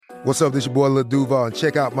What's up, this your boy Lil Duval, and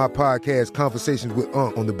check out my podcast, Conversations with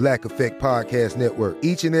Unc, on the Black Effect Podcast Network.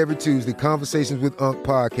 Each and every Tuesday, Conversations with Unc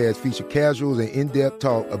podcast feature casuals and in-depth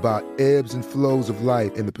talk about ebbs and flows of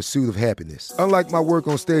life and the pursuit of happiness. Unlike my work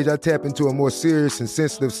on stage, I tap into a more serious and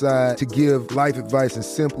sensitive side to give life advice and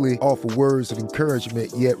simply offer words of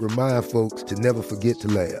encouragement, yet remind folks to never forget to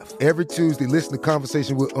laugh. Every Tuesday, listen to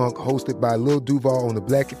Conversations with Unc, hosted by Lil Duval on the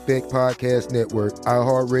Black Effect Podcast Network,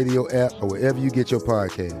 iHeartRadio app, or wherever you get your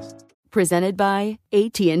podcasts. Presented by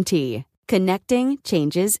AT&T. Connecting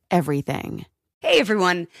changes everything. Hey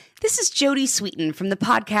everyone, this is Jodie Sweetin from the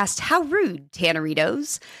podcast How Rude,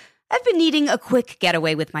 Tanneritos. I've been needing a quick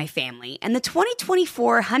getaway with my family, and the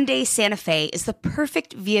 2024 Hyundai Santa Fe is the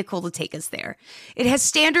perfect vehicle to take us there. It has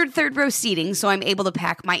standard third-row seating, so I'm able to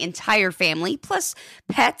pack my entire family, plus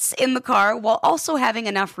pets, in the car, while also having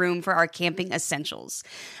enough room for our camping essentials.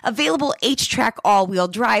 Available H-Track all-wheel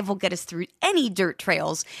drive will get us through any dirt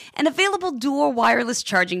trails, and available dual wireless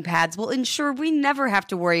charging pads will ensure we never have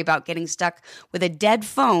to worry about getting stuck with a dead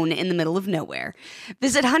phone in the middle of nowhere.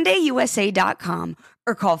 Visit HyundaiUSA.com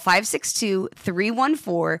or call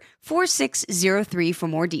 562-314-4603 for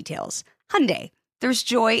more details. Hyundai, there's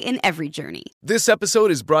joy in every journey. This episode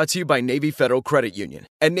is brought to you by Navy Federal Credit Union.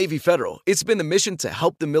 At Navy Federal, it's been the mission to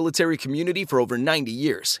help the military community for over 90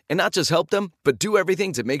 years. And not just help them, but do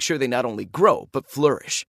everything to make sure they not only grow, but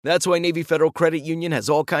flourish. That's why Navy Federal Credit Union has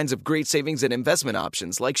all kinds of great savings and investment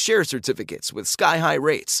options like share certificates with sky-high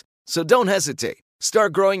rates. So don't hesitate.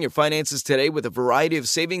 Start growing your finances today with a variety of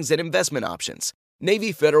savings and investment options.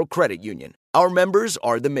 Navy Federal Credit Union. Our members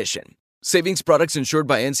are the mission. Savings products insured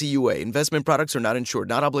by NCUA. Investment products are not insured,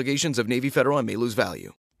 not obligations of Navy Federal and may lose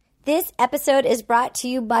value. This episode is brought to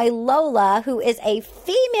you by Lola, who is a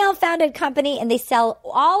female-founded company, and they sell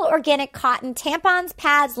all organic cotton tampons,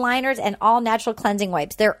 pads, liners, and all natural cleansing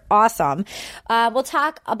wipes. They're awesome. We'll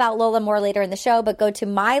talk about Lola more later in the show, but go to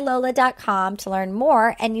mylola.com to learn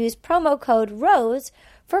more and use promo code ROSE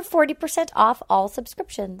for 40% off all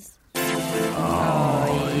subscriptions.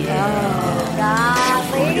 Oh, yeah.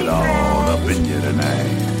 God, Bring it on up in you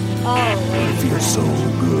tonight. Oh, it feels so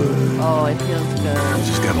good. Oh, it feels good. I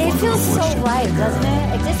just got it feels so right, doesn't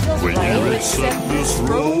it? It just feels when right. you accept this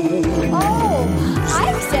role. Oh,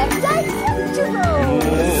 I accept your role.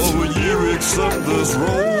 Oh, you accept this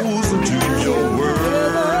rose into your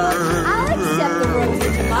world. I'll accept the rose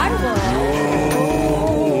into my world.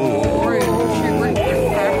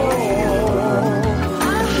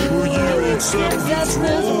 Accept this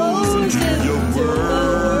rose into your world.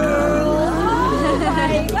 Oh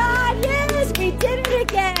my God, yes, we did it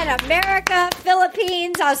again. America,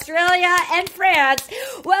 Philippines, Australia, and France.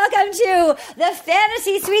 Welcome to the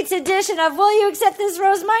Fantasy Suites edition of Will You Accept This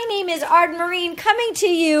Rose? My name is Arden Marine, coming to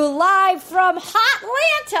you live from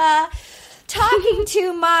Hotlanta, talking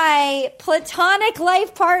to my platonic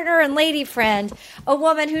life partner and lady friend, a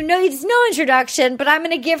woman who needs no introduction, but I'm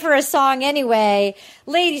going to give her a song anyway.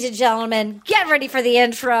 Ladies and gentlemen, get ready for the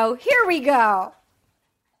intro. Here we go.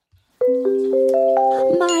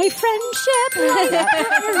 My friendship is that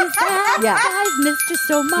I've missed her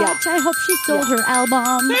so much. I hope she sold her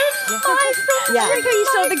album. My friendship. I think you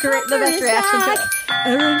saw the best reaction to it.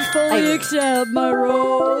 Erin Foley, accept my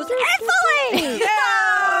rose. Erin Foley!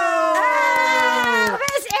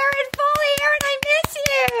 Miss Erin Foley. Erin, I miss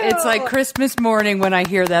you. It's like Christmas morning when I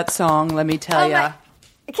hear that song, let me tell you.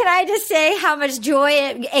 Can I just say how much joy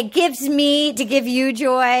it gives me to give you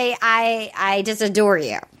joy? I just adore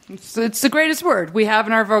you. It's the greatest word we have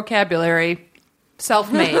in our vocabulary.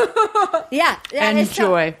 Self-made. Yeah. And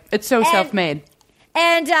joy. It's so self-made.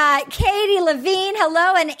 And Katie Levine,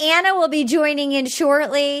 hello, and Anna will be joining in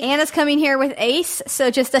shortly. Anna's coming here with Ace, so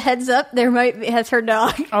just a heads up, has her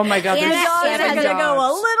dog. Oh my God, Anna's going to go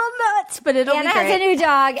a little nuts, but it'll Anna be great. has a new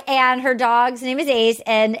dog, and her dog's name is Ace.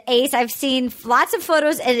 And Ace, I've seen lots of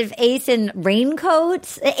photos of Ace in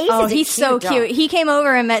raincoats. Ace is he's so dog. cute. He came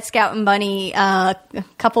over and met Scout and Bunny a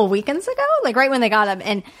couple weekends ago, like right when they got him,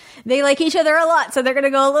 and they like each other a lot, so they're going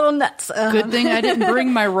to go a little nuts. Good thing I didn't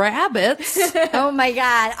bring my rabbits. Oh my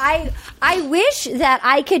God. I wish that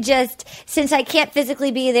I could just, since I can't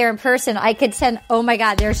physically be there in person, I could send, oh my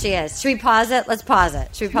God, there she is. Should we pause it? Let's pause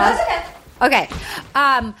it. Should we pause it? Okay.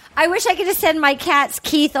 I wish I could just send my cats,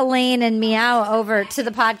 Keith, Elaine, and Meow, over to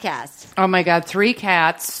the podcast. Oh my God, 3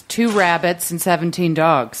 cats, 2 rabbits, and 17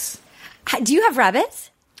 dogs. Do you have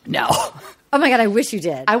rabbits? No. Oh my God, I wish you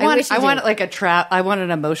did. I wish you want did. like a trap. I want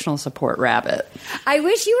an emotional support rabbit. I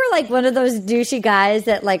wish you were like one of those douchey guys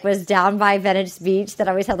that like was down by Venice Beach that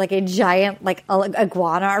always had like a giant like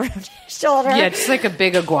iguana around his shoulder. Yeah, just like a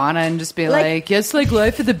big iguana and just be like it's like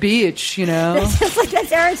life at the beach, you know? That's just like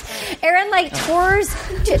that's Erin like tours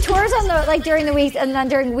on the like during the week, and then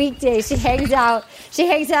during weekdays she hangs out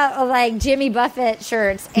with like Jimmy Buffett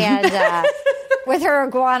shirts and with her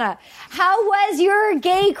iguana. How was your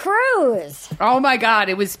gay cruise? Oh my God,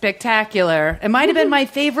 it was spectacular. It might have been my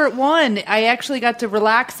favorite one. I actually got to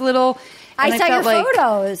relax a little. And I saw felt your like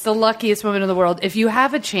photos. The luckiest woman in the world. If you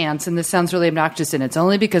have a chance, and this sounds really obnoxious, and it's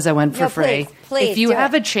only because I went for free. Please if you do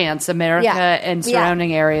have it. a chance, America and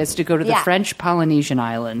surrounding areas, to go to the French Polynesian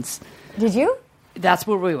Islands. Did you? That's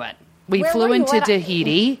where we went. We Where flew were you? into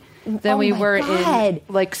Tahiti. Then we were in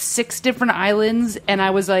like 6 different islands, and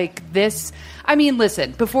I was like, this. I mean,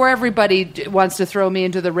 listen, before everybody wants to throw me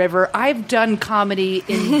into the river, I've done comedy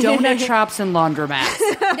in donut shops and laundromats.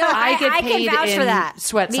 No, I get paid can vouch in for that.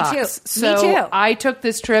 sweat Me socks. too. So Me too. I took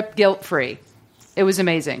this trip guilt-free. It was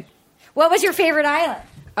amazing. What was your favorite island?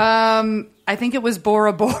 I think it was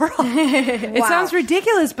Bora Bora. It sounds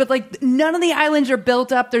ridiculous, but like none of the islands are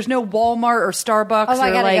built up. There's no Walmart or Starbucks. Oh,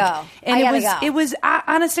 I gotta go. And it was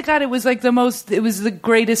honest to God, it was like it was the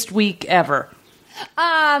greatest week ever.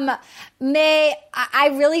 I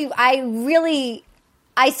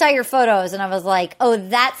saw your photos and I was like, oh,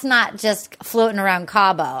 that's not just floating around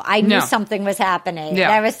Cabo. I knew something was happening.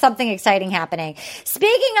 Yeah. There was something exciting happening.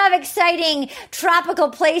 Speaking of exciting tropical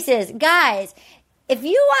places, guys, if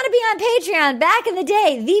you want to be on Patreon, back in the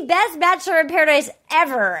day, the best Bachelor in Paradise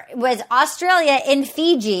ever was Australia in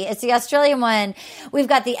Fiji. It's the Australian one. We've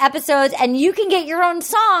got the episodes, and you can get your own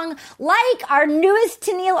song, like our newest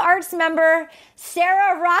Tennille Arts member,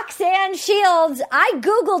 Sarah Roxanne Shields. I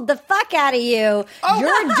Googled the fuck out of you. Oh.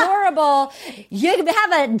 You're adorable. You can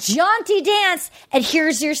have a jaunty dance, and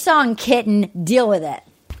here's your song, kitten. Deal with it.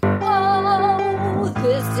 Oh,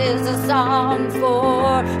 this is a song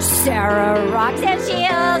for Sarah Roxanne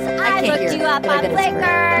Shields. I looked you up on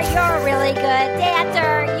Flickr. You're a really good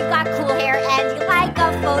dancer. You've got cool hair and you like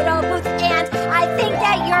a photo booth. And I think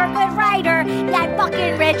that you're a good writer. I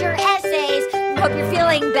fucking read your essays. Hope you're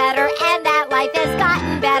feeling better and that life has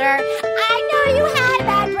gotten better. I know you had a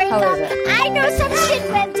bad breakup. I know some shit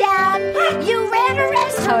went down. You ran a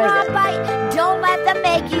restaurant, but don't let them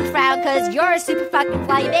make you frown, because you're super fucking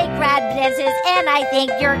fly. You make rad dances, and I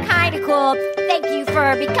think you're kind of cool. Thank you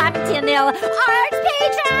for becoming Tennille Arts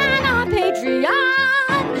Patron on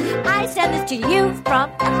Patreon. I send this to you from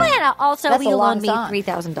Atlanta. Also, will you loan me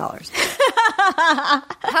 $3,000?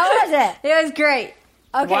 How was it? It was great.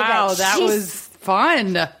 Okay, wow, good. that was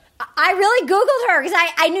fun. I really Googled her because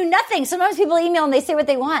I knew nothing. Sometimes people email and they say what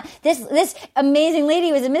they want. This amazing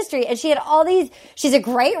lady was a mystery, and she had all these. She's a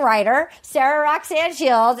great writer, Sarah Roxanne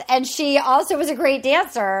Shields, and she also was a great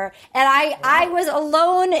dancer. And I was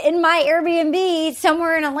alone in my Airbnb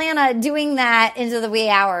somewhere in Atlanta doing that into the wee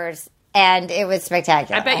hours. And it was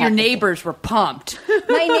spectacular. I bet your neighbors were pumped.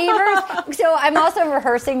 My neighbors. So I'm also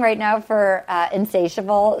rehearsing right now for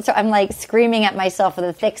Insatiable. So I'm like screaming at myself with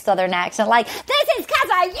a thick Southern accent, like, "This is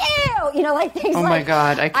because of you!" You know, like things. Oh like, my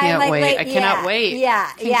God, I can't wait! I cannot yeah, wait!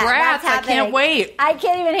 Yeah, Congrats! that's I can't wait. I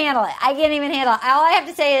can't even handle it. All I have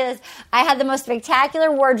to say is I had the most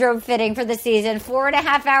spectacular wardrobe fitting for the season,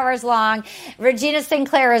 4.5 hours long. Regina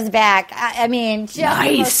Sinclair is back. I mean,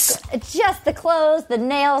 just the clothes, the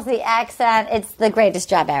nails, the accent. It's the greatest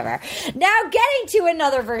job ever. Now getting to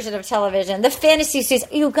another version of television, the fantasy suites.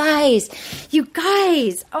 You guys,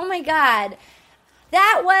 oh my God.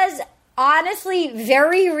 That was honestly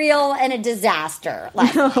very real and a disaster.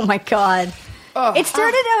 Like, Oh my God. It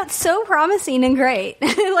started out so promising and great.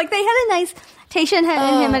 Like they had a nice, Tayshia and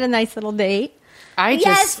him had a nice little date.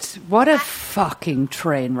 What a fucking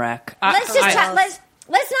train wreck.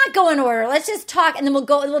 Let's not go in order. Let's just talk, and then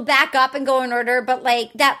we'll back up and go in order. But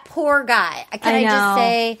like that poor guy, I just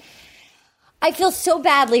say, I feel so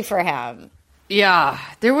badly for him. Yeah,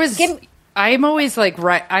 there was. I'm always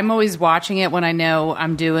I'm always watching it when I know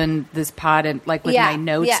I'm doing this pod and like with my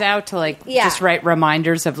notes out to just write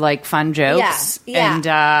reminders of like fun jokes. Yeah. And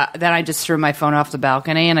then I just threw my phone off the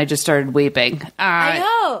balcony and I just started weeping. I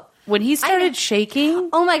know. When he started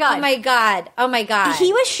shaking. Oh my God. Oh my God. Oh my God.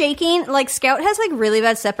 He was shaking. Like Scout has like really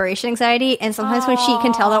bad separation anxiety, and sometimes when she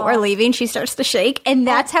can tell that we're leaving, she starts to shake, and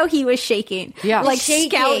that's how he was shaking. Yeah, like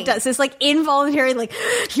shaking. Scout does this like involuntary, like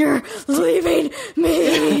you're leaving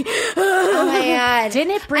me. Oh my God.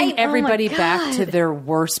 Didn't it bring everybody back to their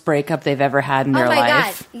worst breakup they've ever had in their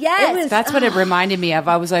life? God. Yes. That's what it reminded me of.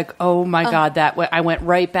 I was like, oh my God, I went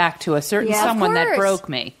right back to a certain someone that course. broke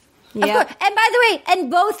me. Of course. And by the way,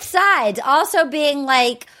 and both sides also being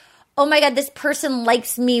like, oh my God, this person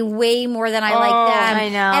likes me way more than I like them. I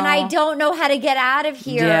know. And I don't know how to get out of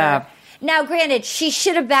here. Yeah. Now, granted, she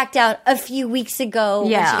should have backed out a few weeks ago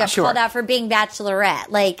when she got called out for being Bachelorette.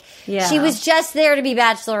 Like, she was just there to be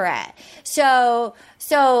Bachelorette. So,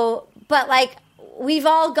 but like, we've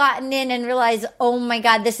all gotten in and realized, oh my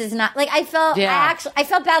God, this is not like I felt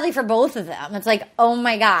badly for both of them. It's like, oh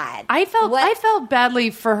my God. I felt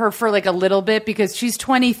badly for her for like a little bit because she's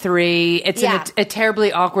 23. It's in a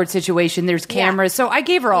terribly awkward situation. There's cameras. So I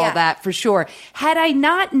gave her all that for sure. Had I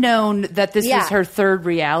not known that this was her third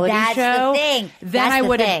reality show, then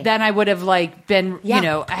I would have like been, you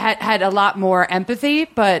know, had a lot more empathy.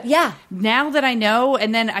 But now that I know,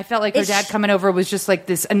 and then I felt like her dad coming over was just like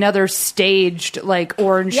this another staged like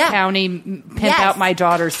Orange County pimp out my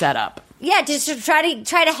daughter setup. Yeah, just to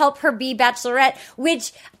try to help her be Bachelorette,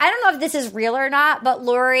 which I don't know if this is real or not, but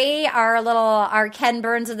Lori, our Ken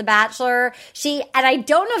Burns of The Bachelor, and I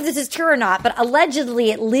don't know if this is true or not, but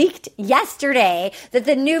allegedly it leaked yesterday that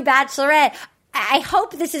the new Bachelorette, I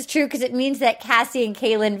hope this is true because it means that Cassie and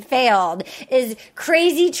Kaylin failed, is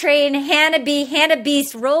Crazy Train Hannah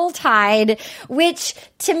Beast Roll Tide, which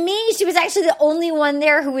to me, she was actually the only one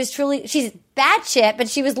there who was truly, she's batshit, but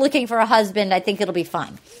she was looking for a husband. I think it'll be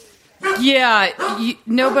fun. Yeah,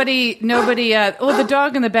 nobody. The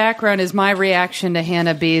dog in the background is my reaction to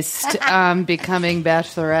Hannah Beast becoming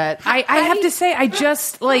Bachelorette. I have to say, I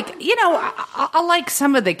just like I like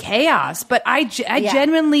some of the chaos, but I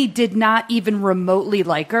genuinely did not even remotely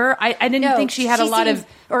like her. I didn't think she had a lot of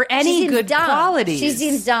or any good qualities. She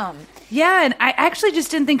seems dumb. Yeah, and I actually just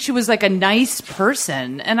didn't think she was like a nice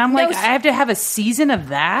person. And I'm like, I have to have a season of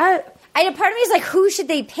that. Part of me is like, who should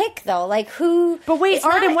they pick though? Like who? But wait,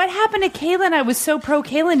 Arden, what happened to Kaylin? I was so pro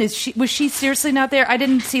Kaylin. Was she seriously not there? I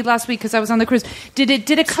didn't see last week because I was on the cruise. Did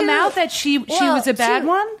it come out that she was a bad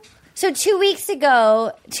one? So 2 weeks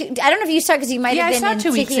ago, I don't know if you saw because you might have been I saw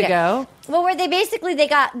 2 weeks ago. Well, where they basically they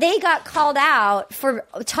got called out for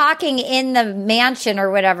talking in the mansion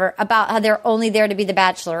or whatever about how they're only there to be the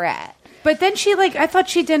Bachelorette. But then I thought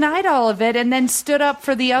she denied all of it and then stood up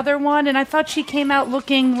for the other one, and I thought she came out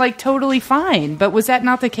looking like totally fine. But was that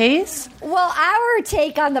not the case? Well, our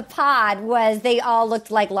take on the pod was they all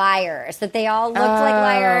looked like liars, that they all looked like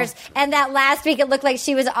liars, and that last week it looked like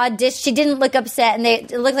she was she didn't look upset, and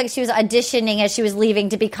it looked like she was auditioning as she was leaving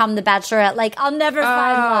to become the Bachelorette. Like, I'll never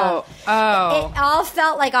find love. It all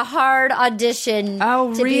felt like a hard audition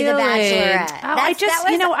to be the Bachelorette.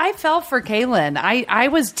 I fell for Kaylin. I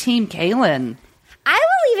was team Kaylin. I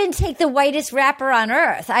will even take the whitest rapper on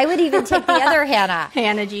earth. I would even take the other Hannah.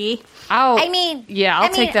 Hannah G. I'll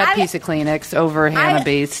take that piece of Kleenex over Hannah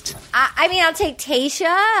Beast. I'll take Tayshia.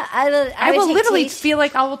 I will literally feel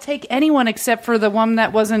like I will take anyone except for the one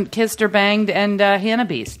that wasn't kissed or banged and Hannah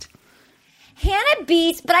Beast. Hannah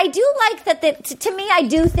Beast, but I do like that. To me, I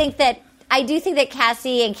do think that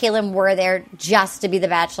Cassie and Kaylin were there just to be the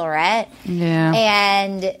Bachelorette. Yeah,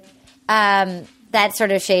 and that's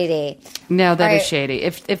sort of shady. No, that is shady.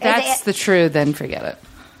 If that's the truth, then forget it.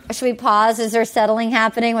 Should we pause? Is there settling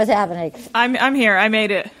happening? What's happening? I'm here. I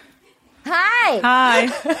made it. Hi.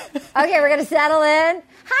 Okay, we're gonna settle in.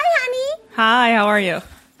 Hi, honey. Hi. How are you?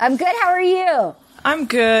 I'm good. How are you? I'm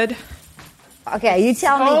good. Okay, you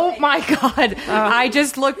tell me. Oh my God! I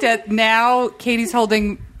just looked at now. Katie's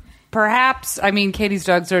holding. Perhaps, I mean, Katie's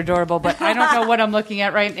dogs are adorable, but I don't know what I'm looking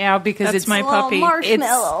at right now because it's my puppy.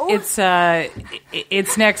 Marshmallow.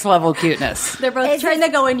 It's next level cuteness. They're both trying to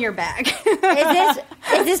go in your bag.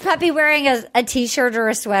 Is this puppy wearing a t-shirt or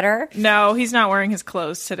a sweater? No, he's not wearing his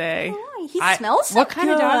clothes today. Oh, he smells so What kind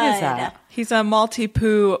of dog is that? He's a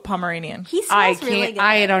Maltipoo Pomeranian. He smells really good.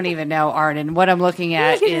 I don't even know, Arden. What I'm looking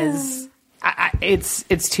at is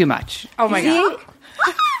it's too much. Oh my God.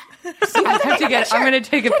 I'm going to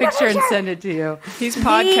take a picture and send it to you. He's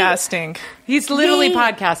podcasting. He's literally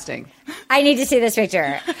podcasting. I need to see this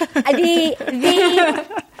picture. The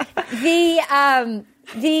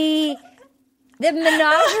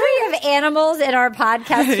menagerie of animals in our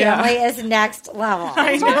podcast family is next level.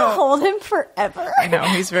 I want to hold him forever. I know,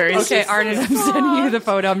 he's very Okay, Arden, I'm sending you the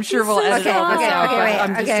photo. I'm sure we'll edit all this out.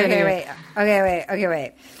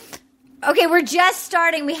 Wait. Okay, we're just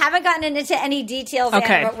starting. We haven't gotten into any details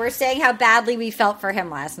yet, but we're saying how badly we felt for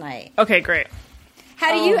him last night. Okay, great.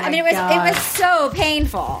 How do you? I mean, it was so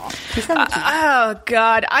painful. Oh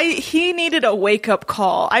God, he needed a wake up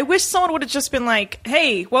call. I wish someone would have just been like,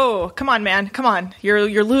 "Hey, whoa, come on, man, come on,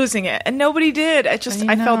 you're losing it," and nobody did. I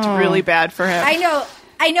felt really bad for him. I know.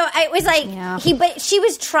 It was like but she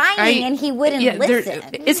was trying and he wouldn't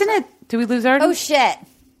listen. Isn't it? Do we lose Arden? Oh shit.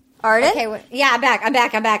 Arden? Okay, yeah, I'm back. I'm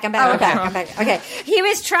back. Okay. He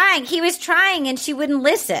was trying, and she wouldn't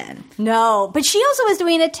listen. No, but she also was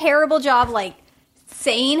doing a terrible job, like,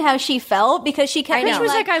 saying how she felt because she kept being She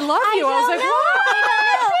was like, I love you. I was like, what?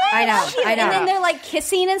 I know. And then they're like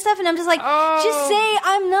kissing and stuff, and I'm just like, just say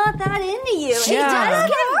I'm not that into you. She does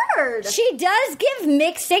get hurt. She does give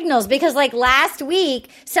mixed signals because, like, last week,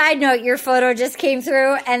 side note, your photo just came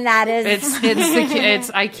through, and that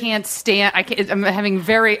is I can't stand. I'm having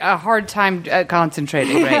a hard time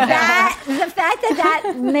concentrating right now. The fact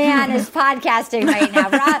that man is podcasting right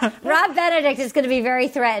now. Rob Benedict is going to be very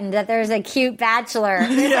threatened that there's a cute bachelor.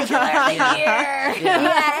 Yeah,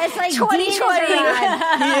 it's like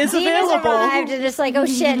He2020. is available. Arrived and it's like, oh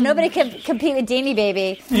shit, nobody can compete with Deanie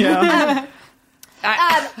Baby. Yeah. How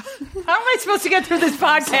am I supposed to get through this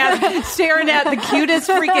podcast staring at the cutest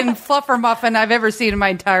freaking fluffer muffin I've ever seen in my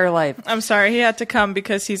entire life? I'm sorry, he had to come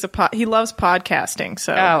because he loves podcasting.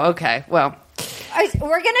 So. Oh, okay. Well,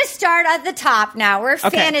 we're going to start at the top now. We're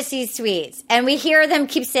fantasy suites. And we hear them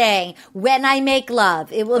keep saying, when I make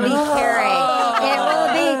love, it will be caring. It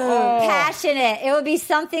will be passionate. It will be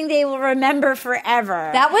something they will remember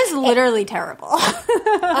forever. That was literally terrible.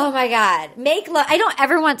 Oh, my God. Make love. I don't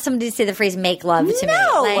ever want somebody to say the phrase make love to me.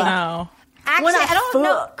 No. Actually, I don't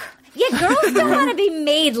know. Yeah, girls don't want to be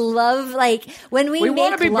made love. Like, when we make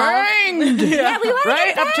want to be love. banged. Yeah, we want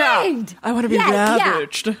right to be banged. up top. I want to be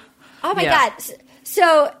ravaged. Yeah. Oh my God.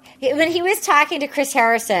 So when he was talking to Chris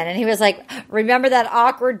Harrison and he was like, remember that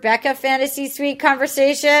awkward Becca fantasy suite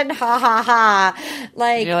conversation? Ha ha ha.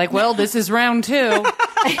 Like, you're like, well, this is round 2.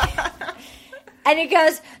 And he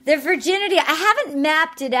goes, the virginity, I haven't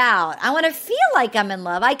mapped it out. I want to feel like I'm in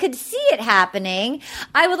love. I could see it happening.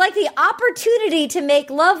 I would like the opportunity to make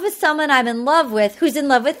love with someone I'm in love with, who's in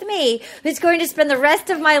love with me, who's going to spend the rest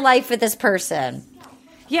of my life with this person.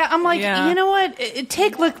 Yeah, I'm like, you know what?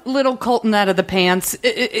 Take little Colton out of the pants.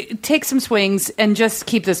 Take some swings and just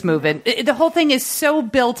keep this moving. The whole thing is so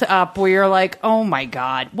built up where you're like, oh my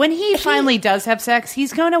God. When he finally does have sex,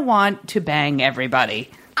 he's going to want to bang everybody.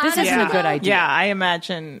 This isn't a good idea. Yeah, I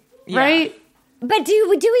imagine. Yeah. Right? But do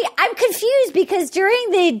we? I'm confused because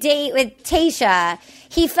during the date with Tayshia,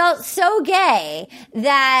 he felt so gay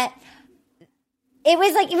that it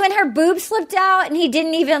was like when her boob slipped out and he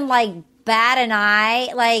didn't even like bat an eye.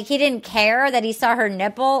 Like he didn't care that he saw her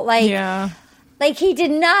nipple. Like, like he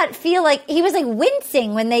did not feel like he was like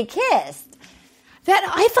wincing when they kissed.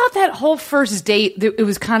 I thought that whole first date, it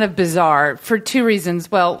was kind of bizarre for 2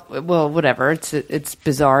 reasons. Well, whatever. It's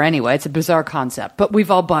bizarre anyway. It's a bizarre concept, but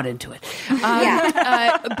we've all bought into it.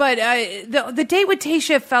 But the date with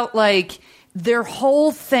Tayshia felt like their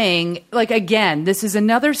whole thing, like, again, this is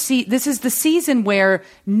this is the season where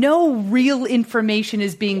no real information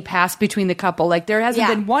is being passed between the couple. Like, there hasn't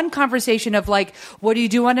been one conversation of, like, what do you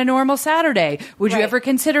do on a normal Saturday? Would you ever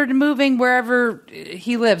consider moving wherever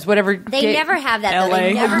he lives, whatever? They never have that. LA.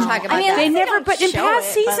 They never talk about that. They never, but in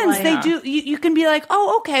past seasons, they do. You can be like,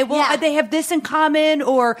 oh, okay, well, they have this in common,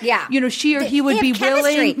 or, you know, she or he would be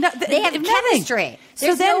willing. No, they have chemistry.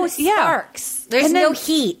 There's no sparks. There's no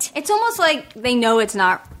heat. It's almost like they know it's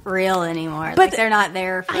not real anymore. But like they're not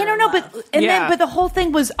there for I don't know, love. but the whole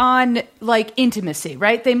thing was on like intimacy,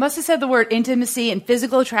 right? They must have said the word intimacy and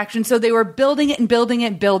physical attraction, so they were building it and building it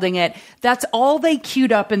and building it. That's all they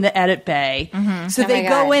queued up in the edit bay. Mm-hmm. So they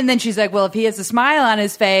go in, then she's like, well, if he has a smile on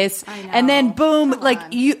his face, and then boom,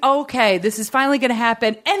 okay, this is finally going to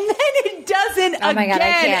happen, and then it doesn't again. My God,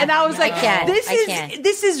 I can't. And I was like,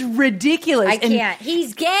 this is ridiculous. I can't.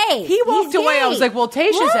 He's gay. He walked away. I was like, well,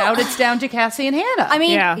 Tayshia's out. It's down to Cassie and Hannah. I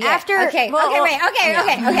mean, after okay,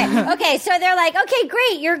 so they're like, okay,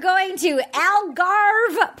 great, you're going to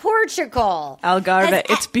Algarve, Portugal. Algarve,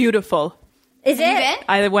 it's beautiful. Is it?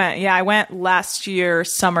 I went last year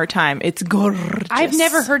summertime. It's gorgeous. I've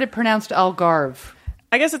never heard it pronounced Algarve.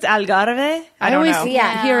 I guess it's Algarve. I don't know.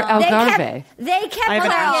 Hear Algarve. They kept calling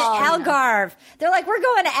it Algarve. They're like, we're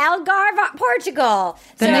going to Algarve, Portugal.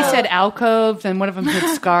 Then they said alcove, then one of them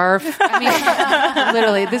said scarf. I mean,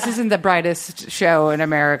 literally, this isn't the brightest show in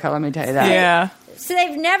America, let me tell you that. Yeah. So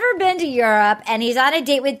they've never been to Europe, and he's on a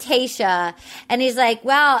date with Tayshia, and he's like,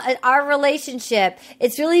 well, our relationship,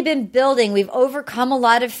 it's really been building. We've overcome a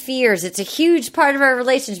lot of fears. It's a huge part of our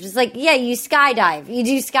relationship. It's like, yeah, you skydive.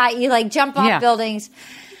 You like jump off buildings.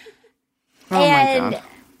 Oh, my God.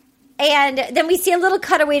 And then we see a little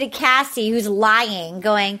cutaway to Cassie, who's lying,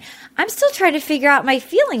 going, I'm still trying to figure out my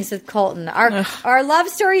feelings with Colton. Our love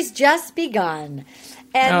story's just begun.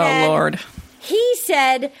 And Lord. He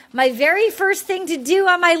said, my very first thing to do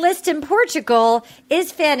on my list in Portugal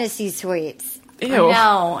is fantasy suites. Ew.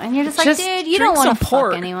 No, and you're just like, dude, you don't drink want to some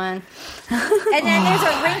pork. fuck anyone. And then there's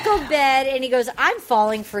a wrinkled bed, and he goes, I'm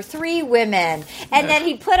falling for 3 women. And then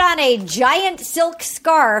he put on a giant silk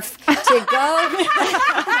scarf to go.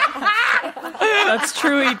 That's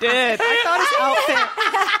true, he did. I thought his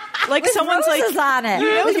outfit, like With someone's like, roses on it. you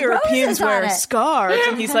know, With Europeans roses on wear it. scarves,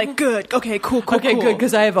 and he's like, good, okay, cool,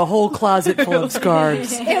 I have a whole closet full of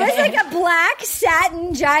scarves. It was like a black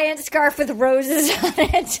satin giant scarf with roses on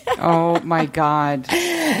it. Oh my God.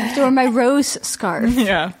 Or my rose scarf.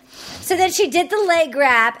 Yeah. So then she did the leg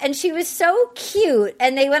wrap, and she was so cute.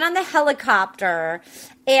 And they went on the helicopter,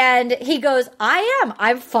 and he goes,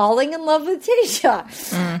 I'm falling in love with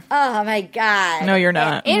Tasha. Oh my God. No, you're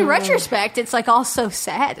not. In retrospect, it's like all so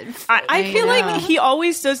sad. I feel like he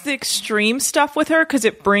always does the extreme stuff with her because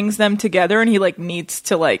it brings them together, and he like needs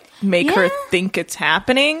to like make her think it's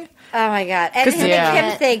happening. Oh my God. And to make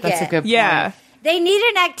him think That's it. a good point. Yeah. They need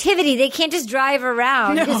an activity. They can't just drive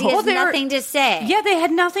around because he has nothing to say. Yeah, they had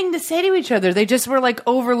nothing to say to each other. They just were like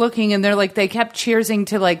overlooking, and they're like, they kept cheersing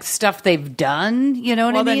to like stuff they've done. You know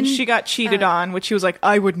what Well, I mean? then she got cheated on, which she was like,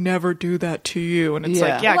 I would never do that to you. And it's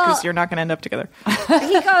Yeah. like, yeah, because Well- you're not going to end up together.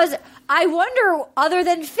 He goes, I wonder, other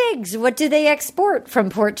than figs, what do they export from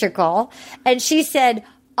Portugal? And she said,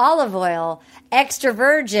 olive oil, extra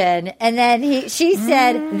virgin. And then she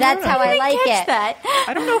said, that's how I like it. That.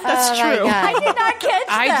 I don't know if that's Oh, my true. God. I did not catch that.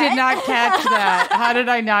 I did not catch that. How did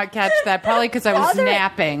I not catch that? Probably because I was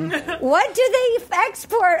napping. What do they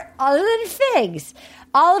export other than figs?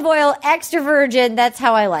 Olive oil, extra virgin, that's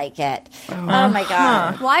how I like it. Oh my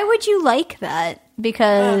God. Why would you like that?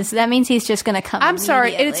 Because that means he's just going to come. I'm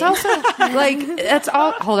sorry. And it's also like, that's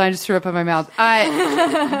all. Hold on, I just threw up in my mouth.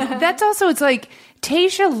 That's also, it's like,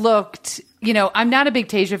 Tasha looked, you know, I'm not a big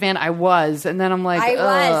Tasha fan. I was. And then I'm like, I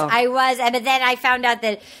was. But then I found out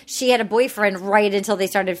that she had a boyfriend right until they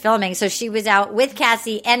started filming. So she was out with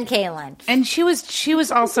Cassie and Kaylin. And she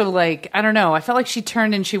was also like, I don't know. I felt like she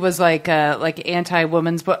turned and she was like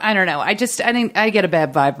anti-woman's, but I don't know. I get a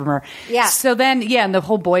bad vibe from her. Yeah. So then, and the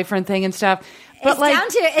whole boyfriend thing and stuff. But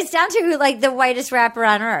It's down to like the whitest rapper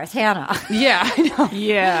on earth, Hannah. Yeah, I know.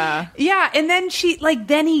 Yeah. Yeah, and then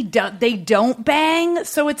they don't bang,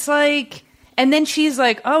 so it's like, and then she's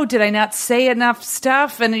like, oh, did I not say enough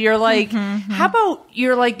stuff? And you're like, how about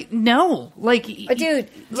you're like, no, like, dude,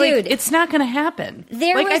 it's not going to happen.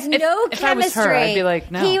 There like, was no chemistry. If I was her, I'd be like,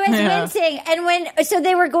 no. He was wincing, and so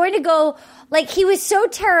they were going to go. Like, he was so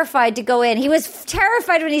terrified to go in. He was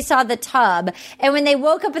terrified when he saw the tub. And when they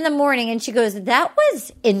woke up in the morning and she goes, that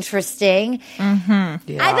was interesting. Mm-hmm.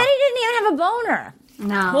 Yeah. I bet he didn't even have a boner.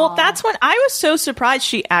 No. Well, that's when I was so surprised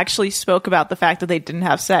she actually spoke about the fact that they didn't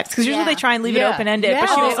have sex. Because usually they try and leave it open-ended. Yeah. But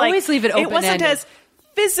she Oh, was they like, always leave it it wasn't open-ended. as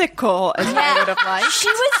physical as I would have liked. She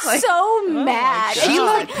was so mad. She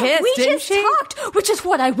looked pissed, we didn't just she? talked, which is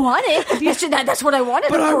what I wanted. That's what I wanted.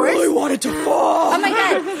 But I really wanted to fall. Oh my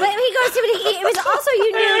God. But he goes to it was also,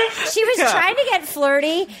 you knew, she was trying to get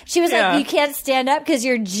flirty. She was like, you can't stand up because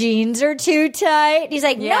your jeans are too tight. He's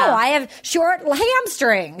like, no, I have short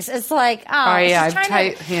hamstrings. It's like, Oh, yeah, I she's have trying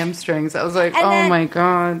tight hamstrings. I was like, And oh then- my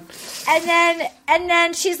God. And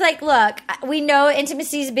then she's like, look, we know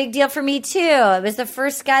intimacy is a big deal for me too. It was the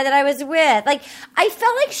first guy that I was with. Like, I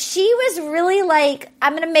felt like she was really like,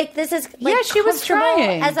 I'm going to make this as she was comfortable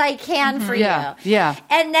trying. as I can for Yeah, you. yeah.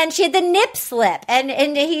 And then she had the nip slip. And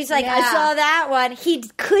he's like, I saw that one. He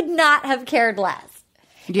could not have cared less.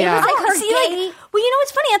 Yeah. It was like her See, gay. well, you know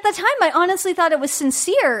what's funny? At the time, I honestly thought it was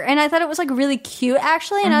sincere, and I thought it was like really cute,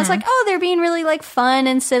 actually. And I was like, oh, they're being really like fun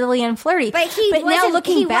and silly and flirty. But now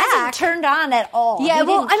looking he back, wasn't turned on at all. yeah. He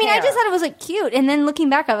Well, didn't I mean, I care. just thought it was like cute, and then looking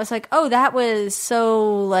back, I was like, oh, that was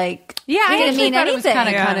so like Yeah, I didn't actually mean thought it was anything.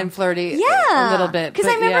 kind of kind and flirty. Yeah, a little bit. Because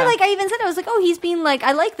but I remember, yeah. like, I even said I was like, oh, he's being like,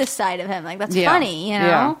 I like this side of him. Like, that's Yeah. funny, you know.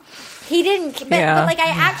 Yeah. He didn't, but like, I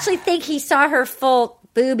actually think he saw her full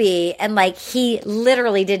boobie and like, he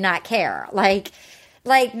literally did not care. Like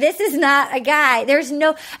this is not a guy. There's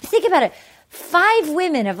no, think about it. 5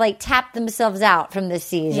 women have like tapped themselves out from this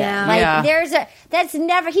season. Yeah.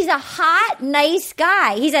 Like he's a hot, nice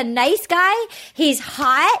guy. He's a nice guy. He's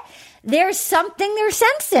hot. There's something they're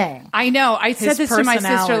sensing. I know. I said His this to my sister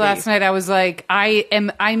personality. last night. I was like,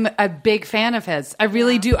 I'm a big fan of his. I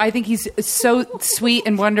really do. I think he's so sweet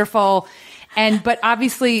and wonderful. But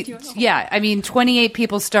obviously, I mean, 28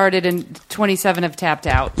 people started and 27 have tapped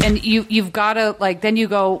out. And you've got to, like, then you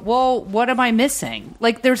go, well, what am I missing?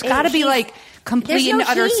 Like, there's got to be, like, complete there's no and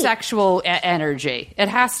utter heat. sexual energy. It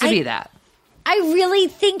has to be that. I really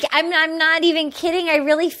think, I'm not even kidding. I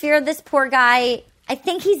really fear this poor guy. I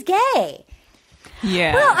think he's gay.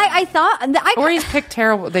 Yeah. Well, I thought Or he's picked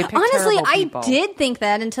terrible. They picked honestly, terrible people. I did think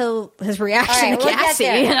that until his reaction All right, to we'll get Cassie.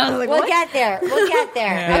 there. And I was like, We'll what? get there. We'll get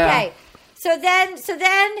there. Yeah. Okay. So then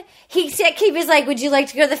he said, he was like, would you like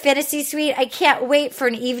to go to the fantasy suite? I can't wait for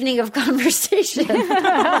an evening of conversation.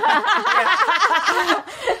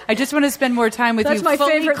 I just want to spend more time with That's you, my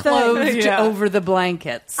fully favorite thing. clothed Yeah. over the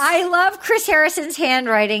blankets. I love Chris Harrison's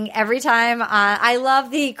handwriting every time. I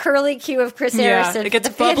love the curly Q of Chris Harrison. It gets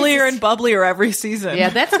for the bubblier fantasy- and bubblier every season. Yeah,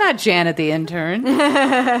 that's not Janet the intern.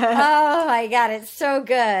 Oh my God, it's so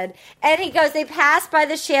good. And he goes, they pass by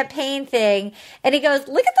the champagne thing, and he goes,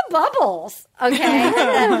 look at the bubbles, okay,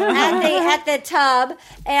 at the tub.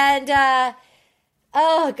 And,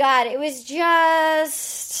 oh God, it was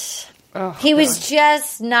just... he was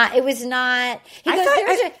just not. It was not. He goes,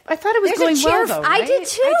 I thought it was there's a going chair well, though. I right? did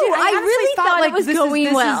too. I I really thought it was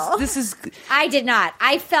going well. This is I did not.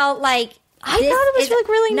 I felt like I thought it was like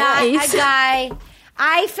really not nice. a guy.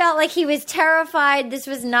 I felt like he was terrified. This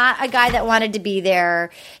was not a guy that wanted to be there.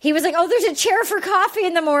 He was like, "Oh, there's a chair for coffee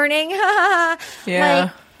in the morning." Yeah.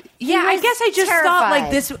 Like, Yeah, I was guess I just thought like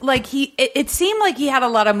terrified. this, like it seemed like he had a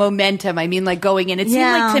lot of momentum. I mean, like going in, it seemed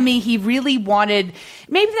Yeah. like to me he really wanted,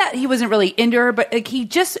 maybe that he wasn't really into her, but like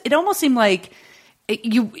it almost seemed like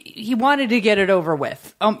he wanted to get it over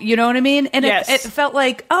with. You know what I mean? And Yes. it felt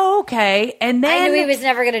like, oh, okay. And then I knew he was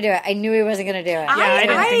never going to do it. I knew he wasn't going to do it. I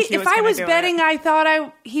didn't think he if was I gonna was do betting, it. I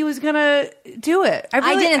thought he was gonna do it.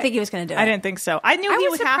 I didn't think he was going to do it. I didn't think so. I knew I he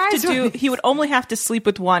was would have to surprised do. He would only have to sleep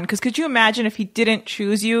with one. Because could you imagine if he didn't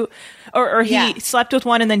choose you, or he Yeah. slept with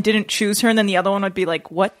one and then didn't choose her, and then the other one would be like,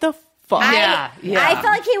 "What the fuck?" Yeah. I felt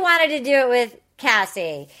like he wanted to do it with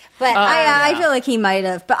Cassie, but I feel like he might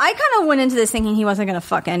have, but I kind of went into this thinking he wasn't going to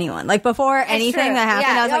fuck anyone. Like before anything true. that happened,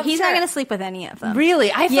 Yeah, I was no, like, he's sure. not going to sleep with any of them.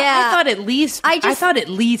 Really, I thought at least I thought at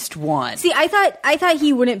least one. See, I thought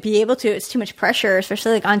he wouldn't be able to. It's too much pressure,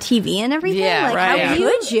 especially like on TV and everything. Yeah, like, right. how Yeah.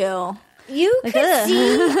 could you? you Like, could ugh.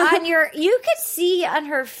 you could see on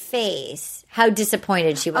her face how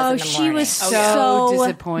disappointed she was. Oh, in the she morning. was So so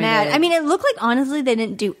disappointed. mad. I mean, it looked like honestly they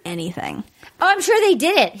didn't do anything. Oh, I'm sure they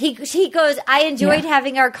did it. He goes, I enjoyed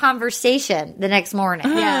having our conversation the next morning.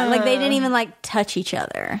 Yeah, like they didn't even like touch each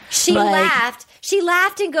other. She Like, laughed. She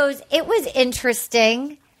laughed and goes, it was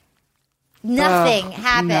interesting. Nothing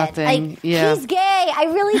happened. nothing. Like, Yeah. he's gay. I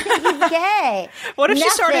really think he's gay. What if she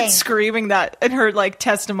started Nothing. screaming that in her like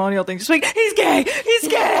testimonial thing? Just like, "He's gay. He's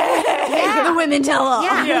gay." The women tell all.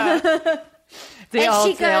 Yeah. They And all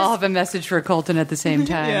she they all goes- have a message for Colton at the same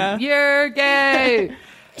time. Yeah. You're gay.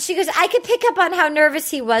 She goes, I could pick up on how nervous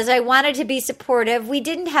he was. I wanted to be supportive. We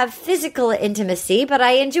didn't have physical intimacy, but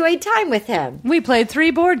I enjoyed time with him. We played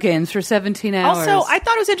 3 board games for 17 hours. Also, I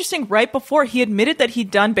thought it was interesting. Right before he admitted that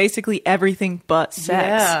he'd done basically everything but sex.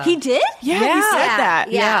 Yeah. He did? Yeah, he said that.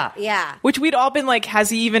 Yeah. Which we'd all been like, has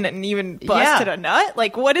he even busted Yeah. a nut?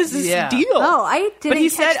 Like, what is this Yeah. deal? Oh, I didn't But he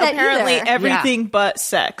catch said that apparently either. everything but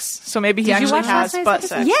sex. So maybe he Did you actually watch has last night's butt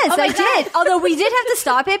episode? sex. Yes, Oh my I God. did. Although we did have to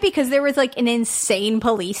stop it because there was like an insane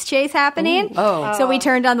police chase happening. Oh. So we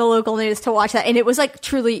turned on the local news to watch that. And it was like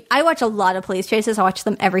truly, I watch a lot of police chases. I watch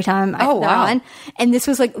them every time they're wow. on. And this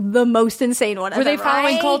was like the most insane one. Were they following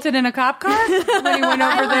Right. Colton in a cop car when he went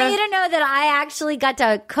I over want you the? to know that I actually got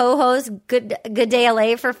to co-host Good Day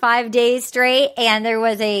LA for 5 days straight, and there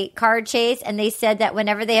was a car chase, and they said that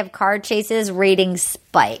whenever they have car chases, ratings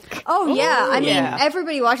spike. Oh yeah, I mean yeah.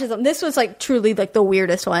 everybody watches them. This was like truly like the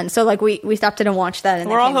weirdest one. So like we stopped it and watched that. And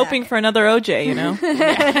We're then all came hoping back. for another OJ, you know?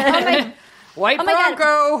 White Oh my God.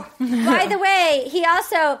 Bronco. By the way, he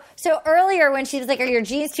also, so earlier when she was like, are your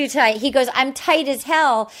jeans too tight? He goes, I'm tight as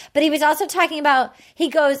hell. But he was also talking about, he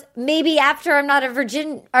goes, maybe after I'm not a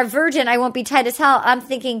virgin, I won't be tight as hell. I'm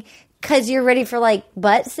thinking, because you're ready for like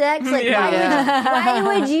butt sex? Like, why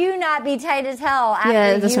would you not be tight as hell Yeah, it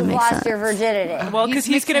after doesn't you've make lost sense. your virginity? Well, because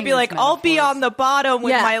he's going to mixing be like, his I'll be metaphors. on the bottom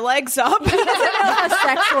with Yeah. my legs up. how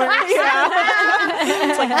sex works.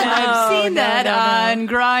 I've seen that on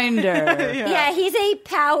Grindr. Yeah, he's a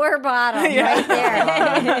power bottom right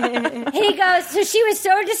there. He goes, so she was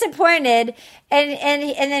so disappointed,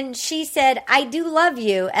 and then she said, I do love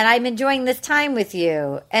you, and I'm enjoying this time with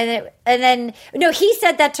you. And then he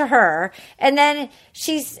said that to her, and then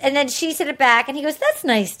she said it back, and he goes, that's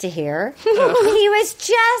nice to hear.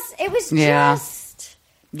 It was Yeah. just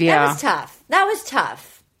Yeah. that was tough. That was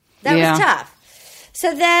tough. Yeah.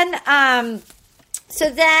 So then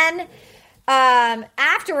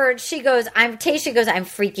afterwards, Tayshia goes, I'm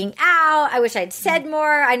freaking out. I wish I'd said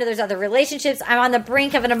more. I know there's other relationships. I'm on the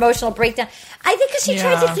brink of an emotional breakdown. I think because she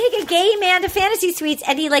tried to take a gay man to Fantasy Suites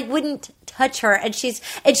and he wouldn't touch her, and she's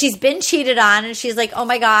been cheated on, and she's like, oh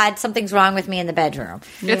my God, something's wrong with me in the bedroom.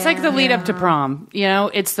 It's like the lead up to prom.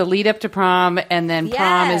 It's the lead up to prom, and then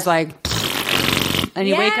prom is like, and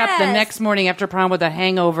you wake up the next morning after prom with a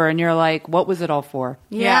hangover, and you're like, what was it all for?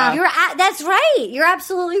 Yeah. That's right. You're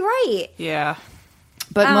absolutely right. Yeah.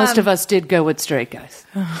 But most of us did go with straight guys.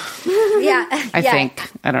 I think.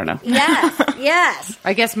 I don't know. Yes.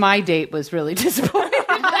 I guess my date was really disappointing.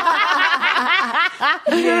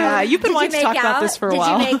 Yeah, you've been wanting to talk about this for a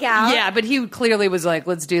while. Did you make out? Yeah, but he clearly was like,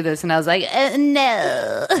 let's do this. And I was like,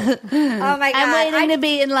 no. Oh my God. I'm waiting to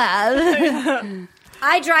be in love.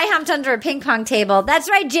 I dry humped under a ping pong table. That's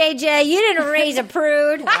right, JJ. You didn't raise a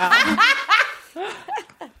prude.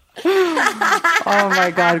 Oh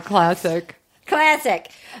my God, classic. Classic.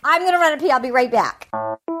 I'm going to run a pee. I'll be right back. Ooh,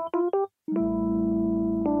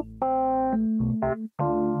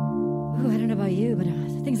 I don't know about you, but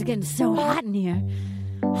things are getting so hot in here.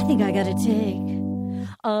 I think I gotta take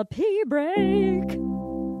a pee break.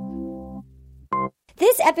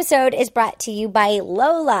 This episode is brought to you by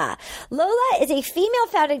Lola. Lola is a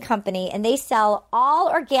female-founded company, and they sell all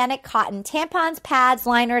organic cotton tampons, pads,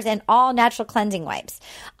 liners, and all natural cleansing wipes.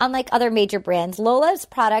 Unlike other major brands, Lola's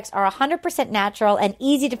products are 100% natural and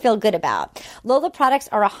easy to feel good about. Lola products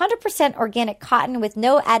are 100% organic cotton with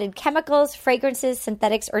no added chemicals, fragrances,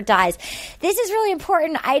 synthetics, or dyes. This is really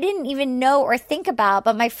important. I didn't even know or think about,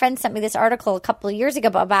 but my friend sent me this article a couple of years ago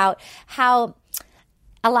about how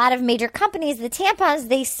a lot of major companies, the tampons,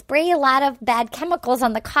 they spray a lot of bad chemicals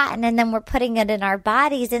on the cotton, and then we're putting it in our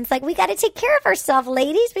bodies. And it's like, we got to take care of ourselves,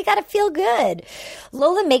 ladies. We got to feel good.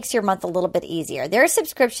 Lola makes your month a little bit easier. Their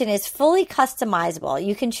subscription is fully customizable.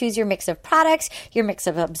 You can choose your mix of products, your mix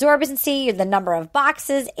of absorbency, the number of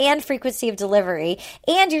boxes, and frequency of delivery.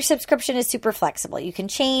 And your subscription is super flexible. You can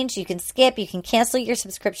change, you can skip, you can cancel your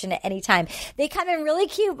subscription at any time. They come in really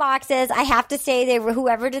cute boxes. I have to say,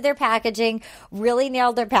 whoever did their packaging really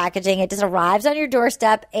nailed their packaging. It just arrives on your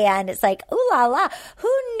doorstep, and it's like, ooh la la. Who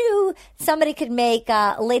knew somebody could make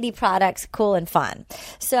lady products cool and fun?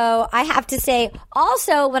 So I have to say,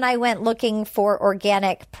 also, when I went looking for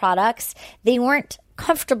organic products, they weren't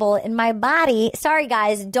comfortable in my body. Sorry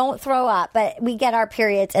guys, don't throw up, but we get our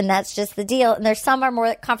periods and that's just the deal. And there's some are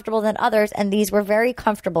more comfortable than others, and these were very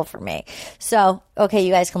comfortable for me. So, okay,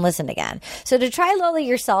 you guys can listen again. So to try Lola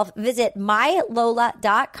yourself, visit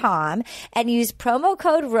mylola.com and use promo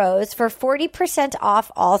code ROSE for 40%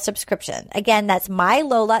 off all subscription. Again, that's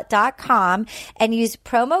mylola.com and use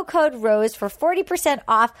promo code ROSE for 40%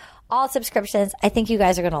 off all subscriptions. I think you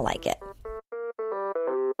guys are going to like it.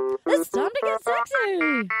 It's time to get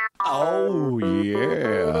sexy. Oh,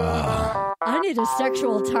 yeah. I need a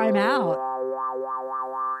sexual timeout.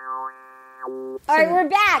 All right, we're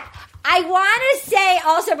back. I want to say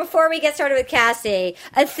also, before we get started with Cassie,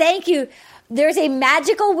 a thank you. There's a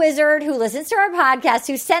magical wizard who listens to our podcast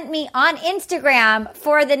who sent me on Instagram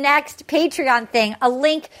for the next Patreon thing a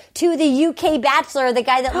link to the UK Bachelor, the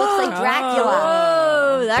guy that looks like Dracula.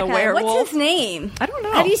 Oh, that The guy. werewolf? What's his name? I don't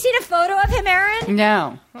know. Have you seen a photo of him, Aaron?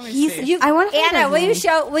 No. I want to. Anna, will you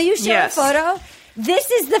show Yes. a photo?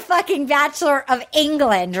 This is the fucking Bachelor of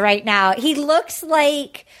England right now. He looks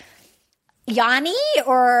like Yanni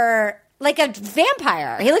or like a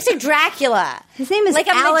vampire. He looks like Dracula. His name is like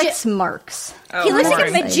Alex Marks. He looks like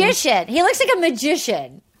a right. magician. He looks like a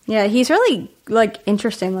magician. Yeah, he's really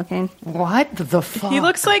interesting looking. What the fuck? He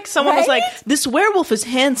looks like someone was Right? like, this werewolf is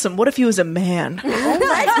handsome. What if he was a man?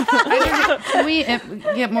 Can we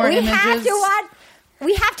get more We images? have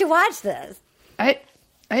to watch this.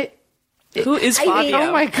 Who is Fabio?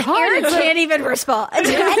 Oh my god! Aaron can't even respond. And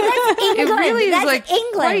that's England. It really is That's like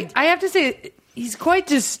England. I have to say, he's quite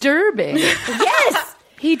disturbing. Yes.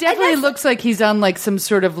 He definitely looks like he's on like some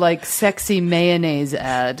sort of like sexy mayonnaise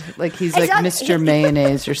ad. Like he's like Mr.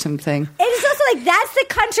 Mayonnaise or something. It is also like that's the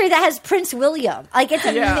country that has Prince William. Like it's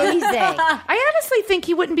amazing. I honestly think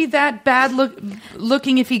he wouldn't be that bad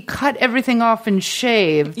looking if he cut everything off and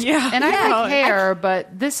shaved. Yeah. And I Yeah. like hair,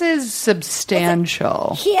 but this is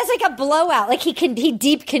substantial. He has like a blowout. Like he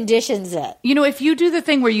deep conditions it. You know, if you do the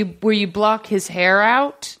thing where you block his hair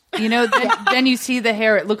out, you know, then you see the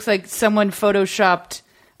hair. It looks like someone photoshopped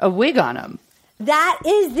a wig on him. That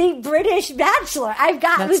is the British Bachelor. We've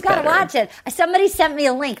got to better. watch it. Somebody sent me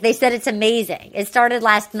a link. They said it's amazing. It started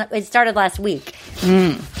last week.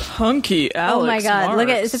 Hunky Alex Oh my god! Look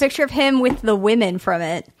at it's a picture of him with the women from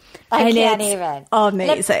it. I And can't it's even.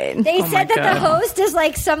 amazing. They said that the host is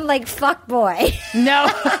like some like fuck boy. No.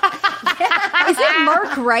 Is it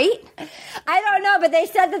Mark Wright? I don't know, but they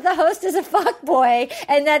said that the host is a fuckboy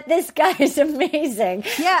and that this guy is amazing.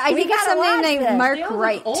 Yeah, I think it's somebody named Mark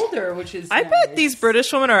Wright. Older, which is I bet these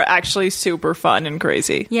British women are actually super fun and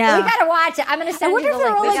crazy. Yeah. We gotta watch it. I'm gonna send you the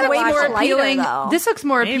link. We gotta way watch more it. appealing. though. This looks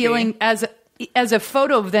more appealing as a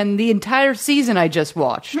photo than the entire season I just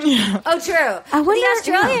watched. Oh, true.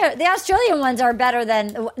 The Australian ones are better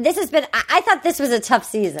than this has been. I thought this was a tough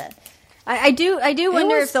season. I do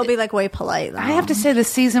wonder if they'll be like way polite. Though. I have to say the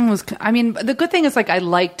season was. I mean, the good thing is like I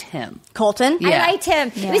liked him. Colton. Yeah. I liked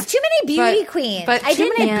him. Yeah. It was too many beauty queens. But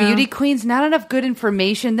too many beauty queens, not enough good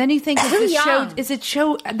information. Then you think, is it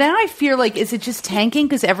show? Then I feel like, is it just tanking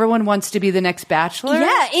because everyone wants to be the next Bachelor?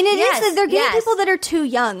 Yeah, and it is that they're getting people that are too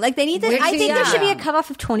young. Like they need to. I think there should be a cutoff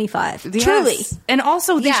of 25. Yes. Truly, and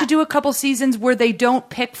also they should do a couple seasons where they don't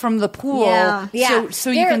pick from the pool. Yeah.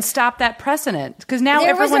 So you can stop that precedent because now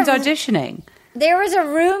everyone's auditioning. There was a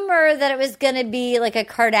rumor that it was going to be like a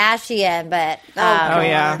Kardashian, but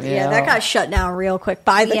yeah, that got shut down real quick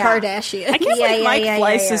by the Kardashian. I can't believe Mike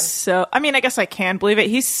Fleiss is so. I mean, I guess I can believe it.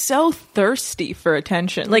 He's so thirsty for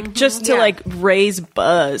attention, like just to like raise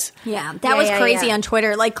buzz. Yeah, that was crazy on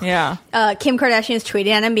Twitter. Like, Kim Kardashian is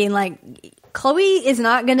tweeting at him, being like, Khloe is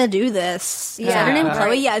not going to do this. Is that her name?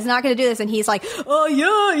 Khloe? Yeah, is not going to do this. And he's like, oh,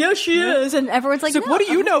 yeah, she is. And everyone's like, no. What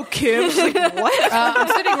do you know, Kim? She's like, what? I'm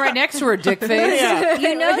sitting right next to her, dick face. Yeah.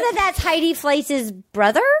 You know that's Heidi Fleiss's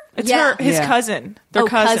brother? It's his cousin. They're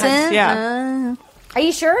cousins. Cousin? Yeah. Are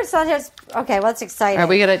you sure it's not his? Okay, well, it's exciting. All right,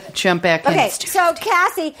 we got to jump back. Okay, so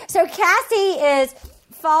Cassie is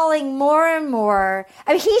falling more and more.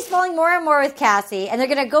 I mean, he's falling more and more with Cassie, and they're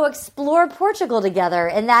going to go explore Portugal together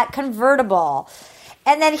in that convertible.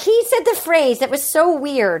 And then he said the phrase that was so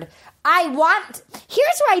weird. Here's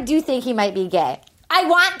where I do think he might be gay. I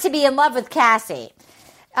want to be in love with Cassie.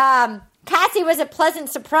 Cassie was a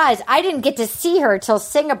pleasant surprise. I didn't get to see her till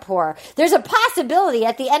Singapore. There's a possibility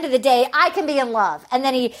at the end of the day I can be in love. And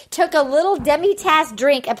then he took a little demi-tasse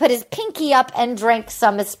drink and put his pinky up and drank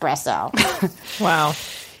some espresso. Wow.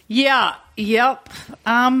 Yeah. Yep.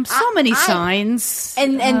 So many signs.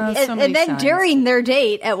 And then during their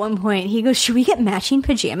date, at one point, he goes, "Should we get matching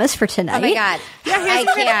pajamas for tonight?" Oh my God. Yeah, he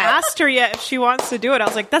hasn't even asked her yet if she wants to do it. I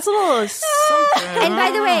was like, that's a little something. And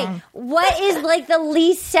by the way, what is like the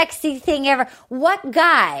least sexy thing ever? What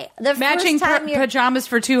guy? The matching first time pajamas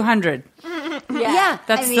for $200. Yeah.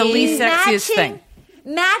 That's the least sexiest thing.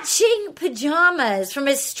 Matching pajamas from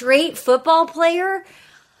a straight football player.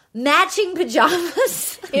 Matching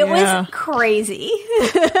pajamas. It was crazy.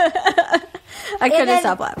 I couldn't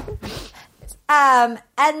stop laughing.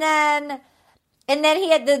 And then he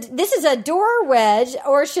had this is a door wedge,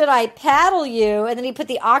 or should I paddle you? And then he put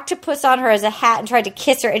the octopus on her as a hat and tried to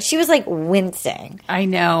kiss her, and she was like wincing. I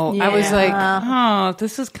know. Yeah. I was like, oh,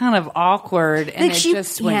 this is kind of awkward, and like it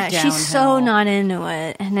just went downhill. She's so not into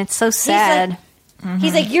it, and it's so sad.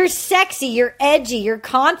 He's like, you're sexy, you're edgy, you're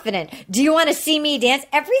confident. Do you want to see me dance?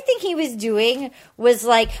 Everything he was doing was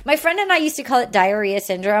like, my friend and I used to call it diarrhea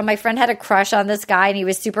syndrome. My friend had a crush on this guy and he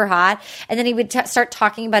was super hot. And then he would start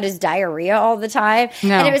talking about his diarrhea all the time.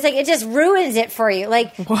 No. And it was like, it just ruins it for you.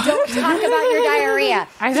 Like, don't talk about your diarrhea.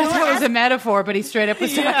 I thought that was a metaphor, but he straight up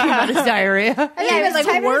was talking about his diarrhea. Yeah, it was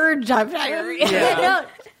like words of diarrhea. Yeah.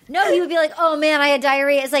 No, he would be like, "Oh man, I had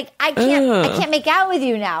diarrhea." It's like I can't make out with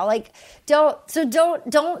you now. Like, don't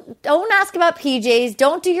ask about PJs.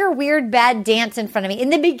 Don't do your weird bad dance in front of me. In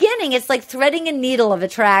the beginning, it's like threading a needle of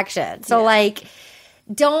attraction. So like,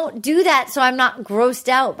 don't do that. So I'm not grossed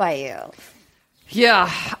out by you.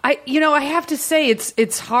 Yeah, I have to say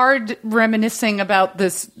it's hard reminiscing about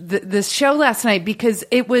this show last night because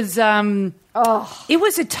it was. It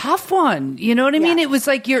was a tough one. You know what I mean? It was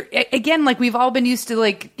like like we've all been used to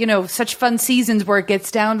like, such fun seasons where it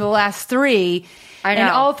gets down to the last three. I know. And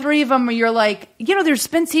all three of them, you're like, there's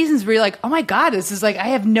been seasons where you're like, oh my God, this is like, I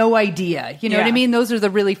have no idea. You know what I mean? Those are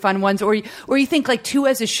the really fun ones. Or you think like 2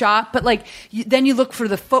 has a shot, but like, then you look for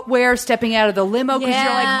the footwear stepping out of the limo because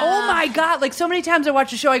you're like, oh my God. Like so many times I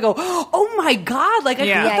watch a show, I go, oh my God. Like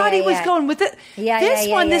I thought he was going with it.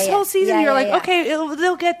 This whole season, you're like, okay,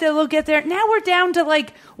 they'll get there, they'll get there. Now we're down to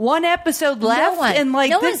like 1 episode left. And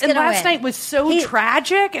like this, and last night was so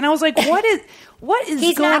tragic. And I was like, what is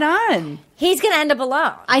going on? He's going to end up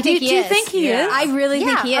alone. I think Do you think he is? I really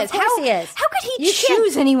think he is. Of course he is. How could he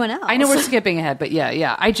choose anyone else? I know we're skipping ahead, but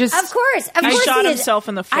yeah. Of course he shot himself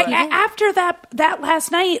in the foot. After that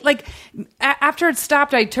last night, like after it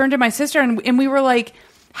stopped, I turned to my sister and we were like,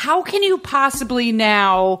 how can you possibly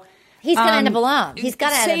now He's going to end up alone. He's got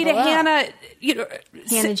to say to Hannah,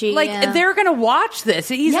 Hannah G, they're going to watch this.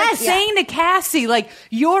 He's saying to Cassie, like,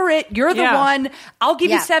 you're it. You're the one. I'll give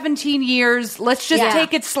you 17 years. Let's just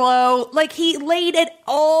take it slow. Like, he laid it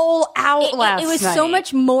all out last night. It was so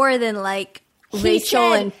much more than like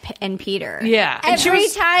Rachel and Peter. Yeah.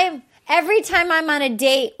 Every time I'm on a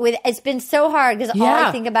date with, it's been so hard because all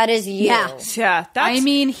I think about is you. Yeah. He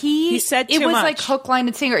said too much. It was like hook, line,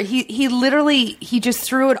 and sinker. He literally just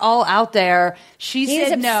threw it all out there. She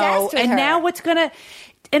said no, and now what's gonna?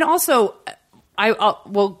 And also,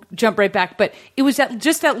 we'll jump right back. But it was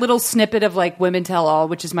just that little snippet of like Women Tell All,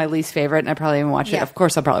 which is my least favorite, and I probably haven't watched it. Of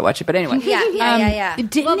course, I'll probably watch it. But anyway,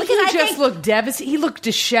 Didn't he just look devastated? He looked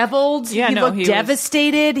disheveled. Yeah, he looked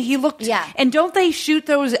devastated. He looked. Yeah. And don't they shoot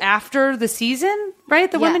those after the season?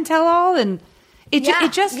 Right, the Women Tell All, and it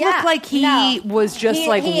just looked like he was just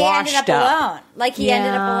like washed ended up alone. Like he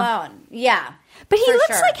ended up alone. Yeah. But he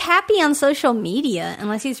looks like happy on social media,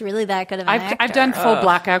 unless he's really that good of an actor. I've done full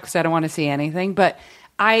blackout because I don't want to see anything. But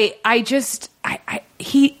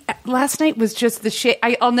he last night was just the shake.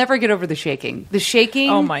 I'll never get over the shaking. The shaking.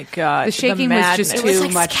 Oh my god! The shaking was just too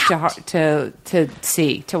much to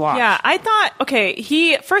see, to watch. Yeah, I thought. Okay,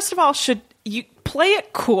 he first of all should you play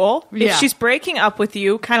it cool. If she's breaking up with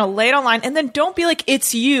you, kind of lay it online, and then don't be like,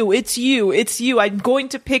 it's you. I'm going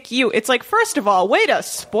to pick you. It's like, first of all, way to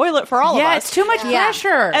spoil it for all of us. Yeah, it's too much pressure.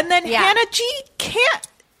 And then Hannah G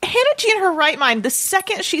in her right mind, the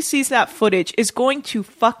second she sees that footage, is going to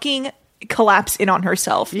fucking collapse in on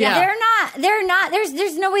herself. Yeah, they're not.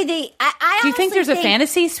 There's no way they. Do you think there's a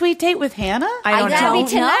fantasy sweet date with Hannah? I don't know. That'll be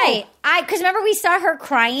tonight. Because remember we saw her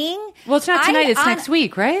crying. Well, it's not tonight. It's next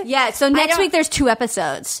week, right? Yeah. So next week there's 2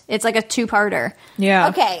 episodes. It's like a 2-parter. Yeah.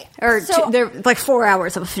 Okay. They're like 4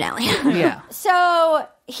 hours of a finale. Yeah. So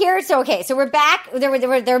we're back.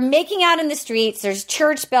 They're making out in the streets. There's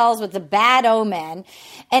church bells with the bad omen,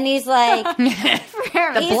 and he's like,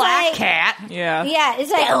 the black cat. Yeah. Yeah. It's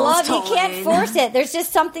like love. You can't force it. There's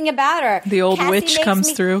just something about her. The old witch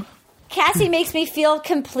comes through. Cassie makes me feel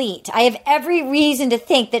complete. I have every reason to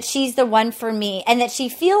think that she's the one for me and that she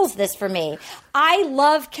feels this for me. I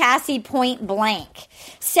love Cassie point blank.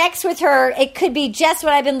 Sex with her, it could be just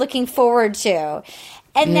what I've been looking forward to.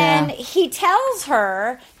 And then he tells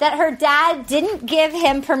her that her dad didn't give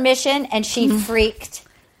him permission and she freaked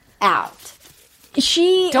out.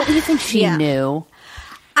 Don't you think she knew?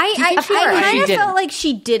 I kind of felt like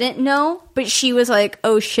she didn't know, but she was like,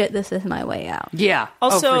 oh shit, this is my way out. Yeah.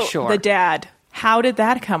 Also, for sure. the dad. How did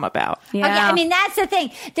that come about? Yeah. Okay, I mean, that's the thing.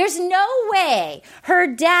 There's no way her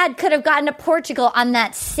dad could have gotten to Portugal on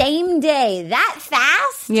that same day that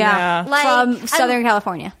fast. Yeah. From Southern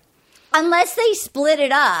California. Unless they split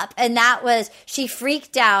it up, and that was, she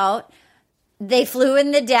freaked out, they flew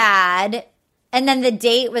in the dad, and then the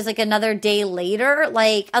date was like another day later.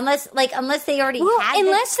 Unless they already had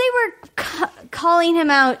unless they were calling him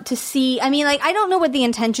out to see. I mean, I don't know what the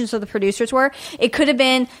intentions of the producers were. It could have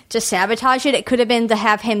been to sabotage it. It could have been to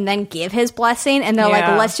have him then give his blessing, and they're like,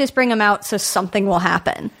 let's just bring him out so something will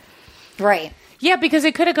happen. Right. Yeah, because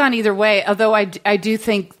it could have gone either way. Although I do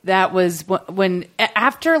think that was when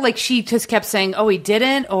after she just kept saying, "Oh, he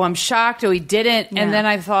didn't. Oh, I'm shocked. Oh, he didn't." Yeah. And then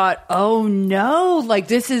I thought, "Oh no!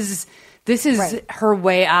 This is her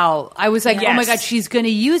way out." I was like, "Oh my god, she's going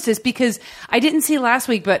to use this," because I didn't see last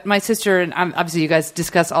week, but my sister and obviously you guys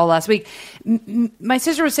discussed all last week. My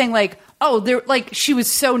sister was saying she was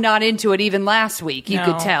so not into it even last week. You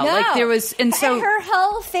could tell there was, and her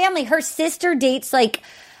whole family. Her sister dates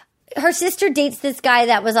this guy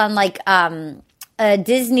that was on a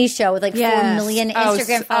Disney show with 4 million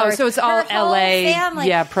Instagram followers. So it's all LA family,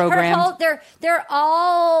 programmed. They're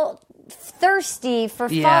all thirsty for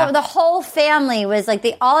follow. The whole family was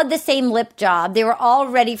they all had the same lip job. They were all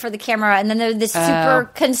ready for the camera, and then they're this super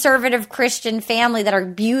conservative Christian family that are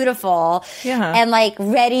beautiful and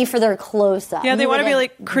ready for their close up. Yeah, they want to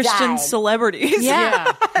be Christian celebrities.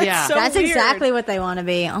 Yeah, So that's weird. exactly what they want to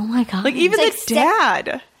be. Oh my god! Even the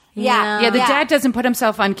dad. Yeah. The dad doesn't put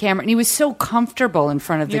himself on camera, and he was so comfortable in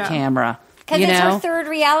front of the camera. Because it's her third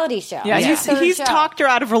reality show. Yeah, he's talked her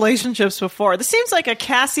out of relationships before. This seems like a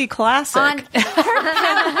Cassie classic. Can we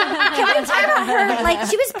talk about her?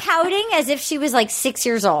 She was pouting as if she was 6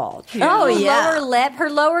 years old. Yeah. Oh, yeah. Her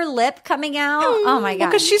lower lip coming out. Oh, my God.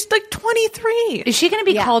 Because she's 23. Is she going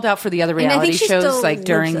to be called out for the other reality shows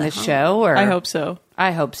during the show? Or? I hope so.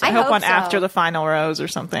 I hope so. I hope on After the Final Rose or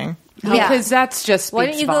something. Because that's just why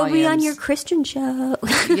don't you volumes. go be on your Christian show?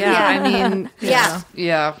 I mean,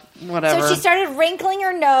 whatever. So she started wrinkling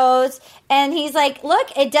her nose, and he's like,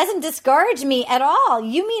 "Look, it doesn't discourage me at all.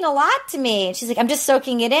 You mean a lot to me." And she's like, "I'm just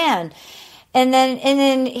soaking it in." And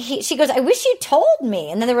then she goes, I wish you told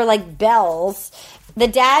me. And then there were like bells. The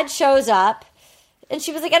dad shows up. And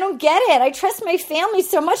she was like, I don't get it. I trust my family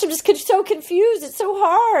so much. I'm just so confused. It's so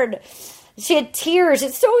hard. She had tears.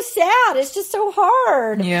 It's so sad. It's just so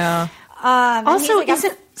hard. Yeah. Also, like,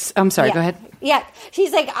 I'm sorry, go ahead. Yeah.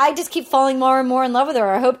 She's like, I just keep falling more and more in love with her.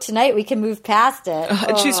 I hope tonight we can move past it.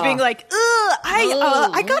 And she's being like,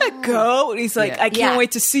 I gotta go. And he's like, I can't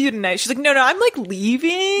wait to see you tonight. She's like, no, I'm like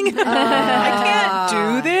leaving. I can't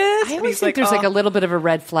do this. I always think there's like a little bit of a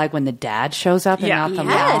red flag when the dad shows up and not the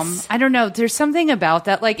mom. I don't know. There's something about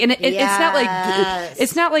that. Like, and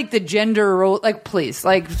it's not like the gender role. Like, please,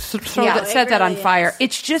 like, set that on fire.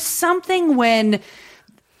 It's just something when,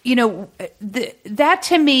 you know, that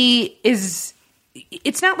to me is,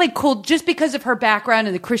 it's not like cool just because of her background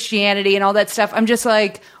and the Christianity and all that stuff. I'm just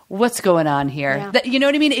like, what's going on here? Yeah. You know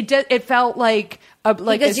what I mean? It felt like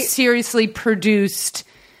a seriously produced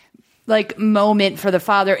like moment for the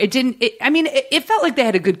father. It didn't. It felt like they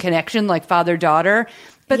had a good connection, like father-daughter.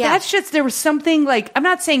 But that's just, there was something like, I'm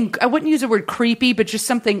not saying, I wouldn't use the word creepy, but just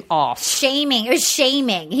something off. Shaming. It was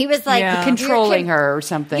shaming. He was like controlling her or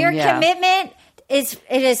something. Your commitment is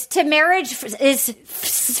to marriage is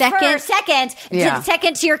second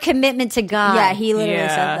to your commitment to God. Yeah, he literally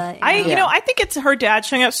said that. I think it's her dad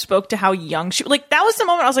showing up spoke to how young she, like, that was the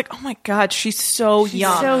moment I was like, oh my God, she's so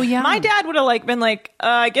young. So young. My dad would have like been like,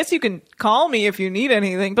 I guess you can call me if you need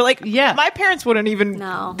anything. But like, my parents wouldn't even.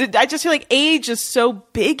 No. I just feel like age is so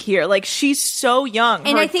big here. Like, she's so young.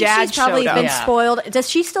 And her I think she's probably been spoiled. Does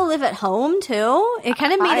she still live at home too? It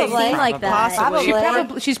kind of made it seem like that.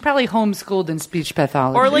 Possibly. She's probably homeschooled in speech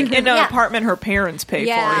pathology. Or like in an apartment her parents pay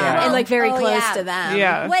for. And like very close to them.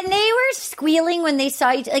 Yeah. When they were squealing when they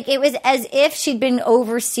saw each, like, it was as if she'd been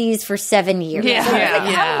overseas for 7 years.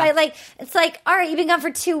 It's like, all right, you've been gone for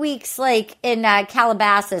 2 weeks, like in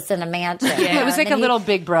Calabasas in a mansion. It was like a little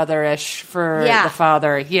Big Brother-ish for the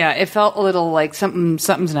father. Yeah, it felt a little like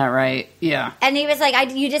something's not right. Yeah. And he was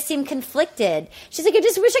like, you just seem conflicted. She's like, I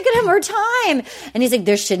just wish I could have more time. And he's like,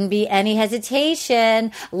 there shouldn't be any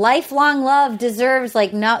hesitation. Lifelong love deserves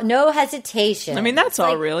like no hesitation. I mean, that's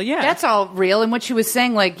all real. Yeah, that's all real. And what she was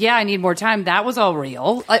saying, like, I need more time. That was all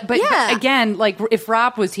real. But again, like, if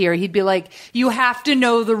Rob was here, he'd be like, you have to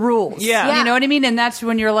know the rules. Yeah. You know what I mean? And that's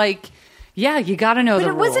when you're like, yeah, you got to know the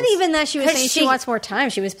rules. But it wasn't even that she was saying she wants more time.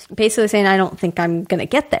 She was basically saying, I don't think I'm going to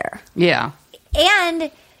get there. Yeah.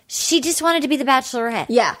 And she just wanted to be the Bachelorette.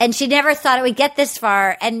 Yeah. And she never thought it would get this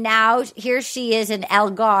far. And now here she is in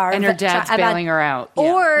Algarve. And her dad's bailing her out. Yeah.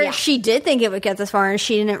 Or she did think it would get this far and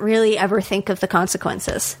she didn't really ever think of the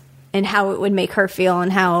consequences and how it would make her feel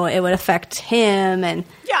and how it would affect him. And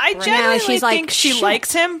I genuinely think she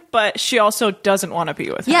likes him, but she also doesn't want to be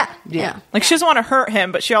with him. Yeah. Like, she doesn't want to hurt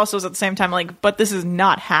him, but she also is at the same time like, but this is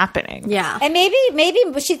not happening. Yeah. And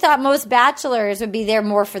maybe she thought most bachelors would be there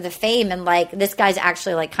more for the fame, and like, this guy's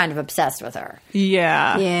actually like kind of obsessed with her.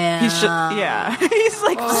 Yeah. He's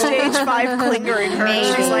like stage 5 clingering her.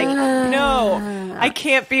 Maybe. She's like, no, I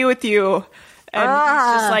can't be with you. And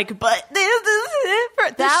he's just like, but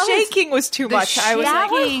the shaking was too much. I was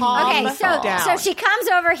like, so she comes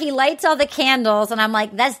over, he lights all the candles, and I'm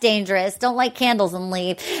like, that's dangerous. Don't light candles and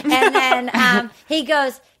leave. And then he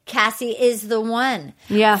goes, Cassie is the one.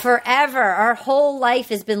 Yeah. Forever. Our whole life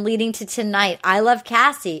has been leading to tonight. I love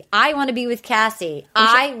Cassie. I want to be with Cassie.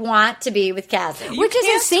 I want to be with Cassie. Which is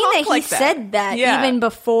insane that he said that even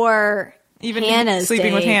before Hannah's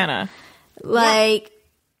sleeping with Hannah. Like,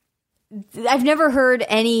 I've never heard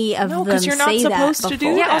any of them because you're not supposed to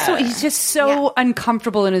do that. Yeah, also, he's just so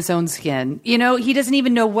uncomfortable in his own skin. You know, he doesn't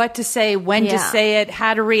even know what to say, when to say it,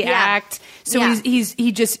 how to react. So he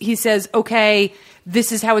says, okay,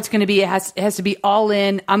 this is how it's going to be. It has to be all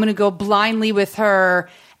in. I'm going to go blindly with her.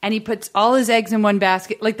 And he puts all his eggs in one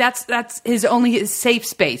basket. Like, that's his safe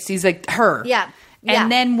space. He's like, her. Yeah.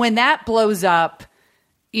 And then when that blows up,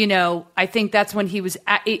 you know, I think that's when he's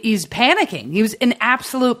panicking. He was in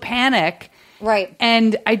absolute panic. Right.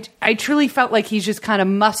 And I truly felt like he's just kind of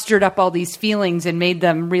mustered up all these feelings and made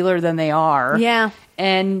them realer than they are. Yeah.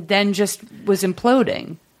 And then just was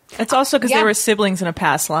imploding. It's also because they were siblings in a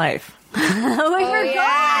past life. Oh, I forgot.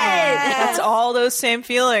 Yes. That's all those same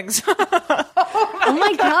feelings. Oh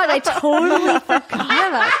my God, I totally forgot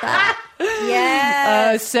about that.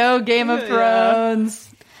 Yes. So Game of Thrones.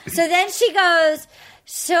 So then she goes...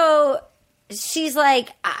 So she's like,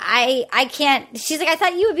 I can't. She's like, I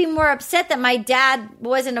thought you would be more upset that my dad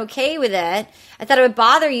wasn't okay with it. I thought it would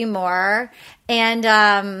bother you more.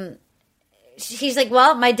 And she's like,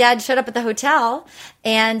 well, my dad showed up at the hotel,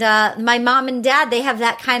 and my mom and dad, they have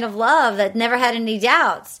that kind of love that never had any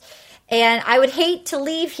doubts. And I would hate to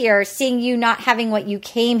leave here seeing you not having what you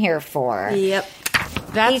came here for. Yep.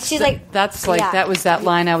 That was that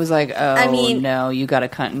line. I was like, oh, I mean, no, you got to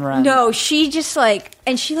cut and run. No, she just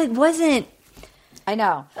wasn't. I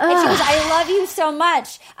know. And she goes, I love you so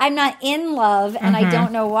much. I'm not in love, and I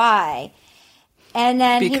don't know why. And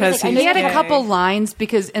then because he had a couple lines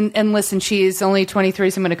and listen, she is only 23,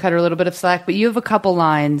 so I'm going to cut her a little bit of slack. But you have a couple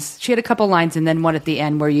lines. She had a couple lines, and then one at the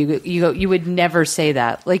end where you would never say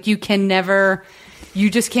that. Like you can never. You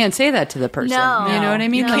just can't say that to the person. No. You know what I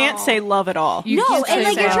mean? You can't say love at all. No, and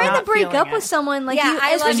like you're trying to break up with someone. Like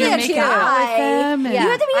I love you especially a guy. You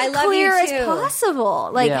have to be as clear as possible.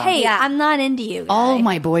 Like, hey, I'm not into you. All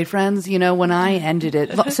my boyfriends, when I ended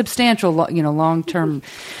it, substantial, long-term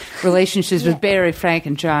relationships with Barry, Frank,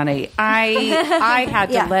 and Johnny, I had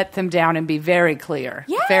to let them down and be very clear.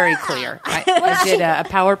 Yeah. Very clear. I did a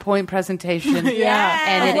PowerPoint presentation. And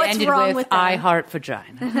it ended with I heart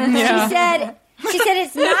vagina. She said,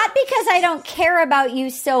 it's not because I don't care about you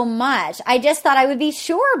so much. I just thought I would be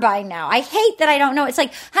sure by now. I hate that I don't know. It's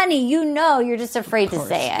like, honey, you're just afraid to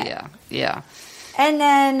say it. Yeah. And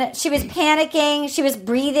then she was panicking. She was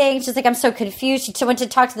breathing. She's like, I'm so confused. She went to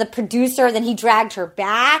talk to the producer. Then he dragged her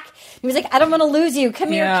back. He was like, I don't want to lose you.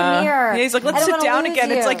 Come here. Yeah, he's like, let's sit down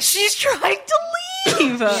again. It's like, she's trying to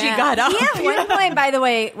leave. She got up. Yeah, at one point, by the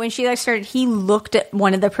way, when she started, he looked at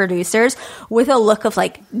one of the producers with a look of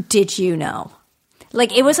like, did you know?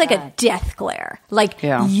 Like, it was like a death glare. Like,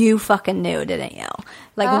 you fucking knew, didn't you?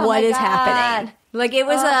 Like, what is happening? Like, it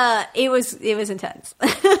was it was intense.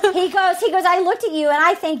 He goes, I looked at you and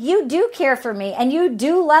I think you do care for me and you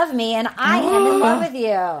do love me and I am in love with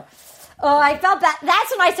you. Oh, I felt that.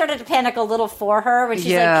 That's when I started to panic a little for her when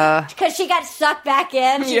she's like, because she got sucked back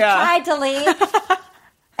in. She tried to leave.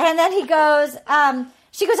 And then he goes,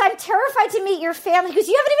 she goes, I'm terrified to meet your family. He goes,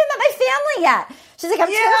 you haven't even met my family yet. She's like,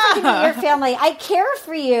 I'm terrified to meet your family. I care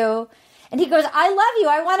for you. And he goes, I love you.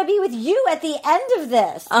 I want to be with you at the end of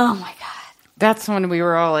this. Oh, my God. That's when we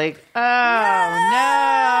were all like, oh,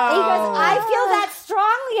 no. He goes, I feel that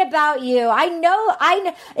strongly about you. I know.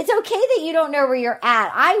 It's okay that you don't know where you're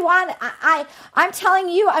at. I'm telling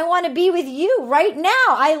you, I want to be with you right now.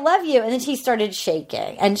 I love you. And then she started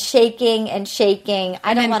shaking and shaking and shaking.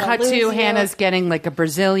 I don't want to lose you. Hannah's getting like a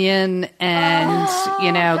Brazilian and,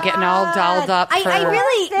 getting all dolled up for I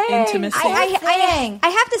really intimacy. I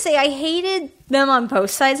have to say, I hated them on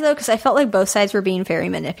both sides, though, because I felt like both sides were being very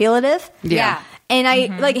manipulative. Yeah. And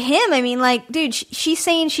I like him. I mean, like, dude, she's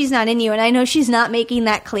saying she's not in you, and I know she's not making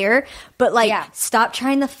that clear. But like, stop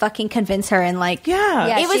trying to fucking convince her. And like, it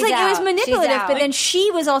was like it was manipulative. But then she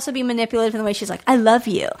was also being manipulative in the way she's like, I love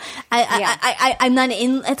you. I'm not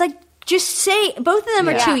in. It's like, just say both of them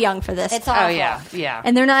are too young for this. It's awful. Oh yeah.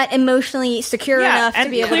 And they're not emotionally secure enough to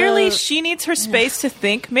be able clearly to. She needs her space to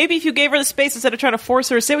think. Maybe if you gave her the space instead of trying to force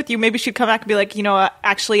her to sit with you, maybe she'd come back and be like,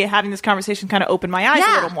 actually having this conversation kind of opened my eyes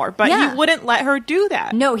a little more. But he wouldn't let her do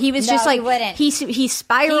that. No, he was just like, he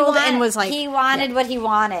spiraled and was like, he wanted what he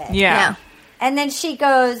wanted. Yeah. And then she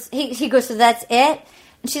goes, he goes, so that's it?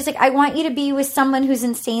 And she's like, I want you to be with someone who's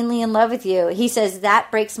insanely in love with you. He says, that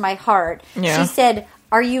breaks my heart. Yeah. She said,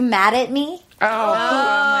 are you mad at me? I'm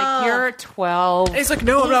like, you're 12. He's like,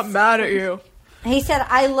 no, I'm not mad at you. He said,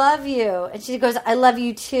 I love you. And she goes, I love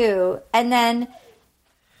you too. And then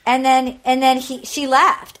she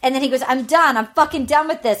left. And then he goes, I'm done. I'm fucking done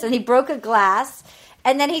with this. And he broke a glass.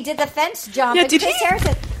 And then he did the fence jump. Yeah, and Chris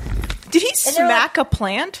Harrison. Did he smack a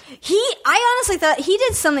plant? I honestly thought he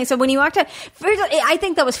did something. So when he walked out, I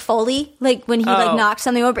think that was Foley, like when he like knocked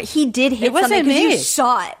something over. But he did hit something because you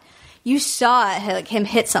saw it. You saw it, like him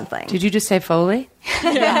hit something. Did you just say Foley?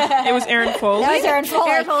 Yeah, it was Aaron Foley. That was Aaron Foley.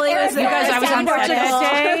 Aaron Foley was you guys. I was on set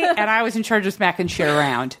day, and I was in charge of smacking shit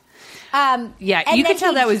around. You could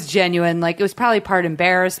tell that was genuine. Like it was probably part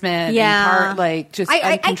embarrassment, and part like just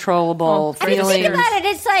uncontrollable feelings. I mean, think about it.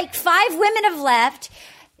 It's like 5 women have left.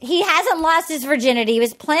 He hasn't lost his virginity. He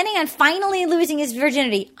was planning on finally losing his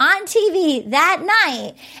virginity on TV that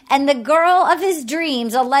night, and the girl of his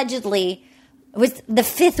dreams allegedly was the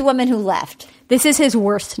 5th woman who left. This is his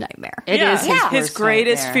worst nightmare. It is his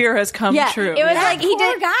greatest fear has come true. It was like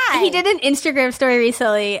he did an Instagram story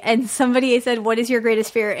recently, and somebody said, "What is your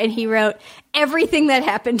greatest fear?" And he wrote, "Everything that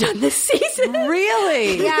happened on this season."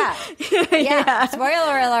 Really? Yeah.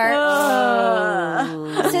 Spoiler alert.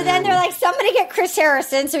 So then they're like, somebody get Chris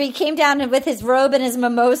Harrison. So he came down with his robe and his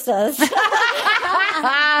mimosas.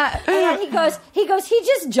 And he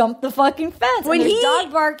just jumped the fucking fence. When and he-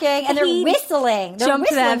 dog barking and they're whistling. They're jumped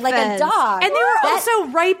that whistling like a fence. dog. And they were also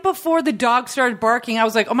right before the dog started barking. I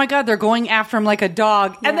was like, oh my God, they're going after him like a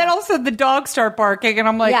dog. And then also the dog start barking. And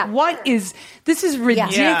I'm like, this is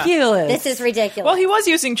ridiculous. This is ridiculous. Well, he was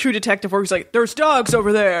using True Detective where he's like, there's dogs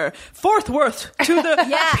over there. Forthworth to the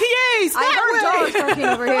PAs that I heard way. dogs barking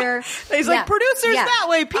over here. He's like, producers that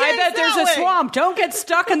way, PAs I bet there's that a way. swamp. Don't get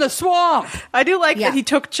stuck in the swamp. I do like that he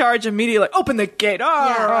took charge immediately. Like, open the gate. All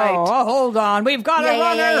right. Oh, hold on. We've got a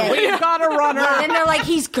runner. We've got a runner. And then they're like,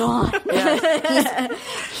 he's gone.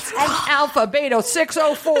 Alpha Beta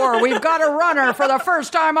 604. We've got a runner for the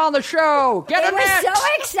first time on the show. Get it him was next. so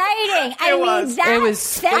exciting. I mean,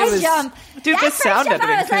 that jump. Dude, that the sound jump,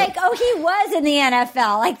 I was editing, like, oh, he was in the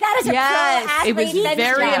NFL. Like, that is a pro athlete. It was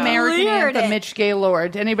very jump. American anthem, Mitch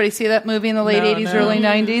Gaylord. Anybody see that movie in the late 80s, early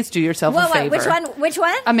 90s? Do yourself a favor. Which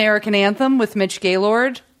one? American Anthem with Mitch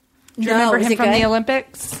Gaylord. Do you remember him from the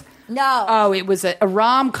Olympics? No. Oh, it was a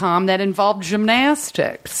rom-com that involved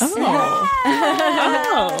gymnastics. Oh.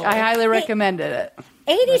 I highly recommended it.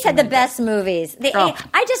 80s had the best movies.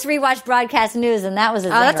 I just rewatched Broadcast News, and that was a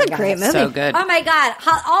zinger, that's a guys. great movie. So good. Oh my God.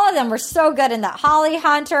 All of them were so good in that. Holly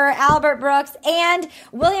Hunter, Albert Brooks, and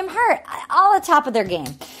William Hurt, all at the top of their game.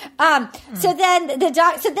 So then we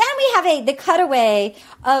have the cutaway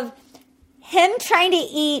of him trying to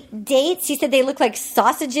eat dates. He said they look like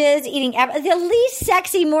sausages, eating the least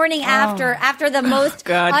sexy morning after the most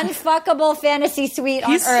unfuckable fantasy suite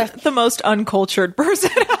on earth. He's the most uncultured person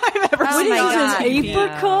I've ever seen. An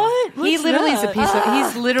apricot? He literally is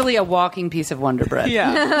he's literally a walking piece of Wonder Bread.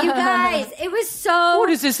 Yeah. You guys, it was so... What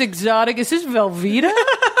is this exotic? Is this Velveeta?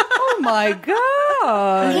 Oh my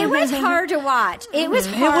God. It was hard to watch. It was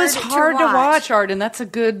hard to watch, Arden. That's a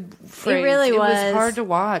good phrase. It really was. was. Hard to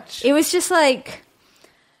watch. It was just like...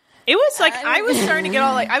 It was like I was starting to get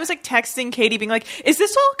all like I was like texting Katie, being like, "Is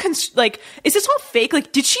this all is this all fake?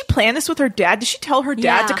 Like, did she plan this with her dad? Did she tell her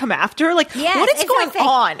dad to come after her? Like, yes, what is going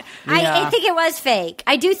on?" I think it was fake.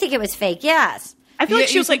 I do think it was fake. Yes, I feel like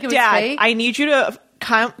she was like, "Dad, I need you to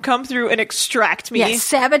come through and extract me. Yeah,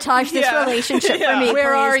 sabotage this relationship for me.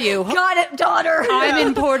 Where please. are you? Got it, daughter. I'm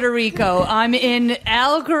in Puerto Rico. I'm in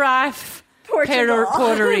Algarve,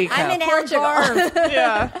 Puerto Rico. I'm in Algarve.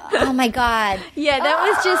 Yeah. Oh my God. Yeah, that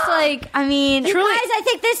was just like, I mean... You guys, I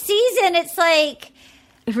think this season, it's like...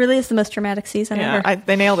 It really is the most dramatic season ever.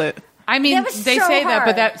 They nailed it. I mean, they so say that, hard.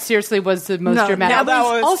 but that seriously was the most dramatic. that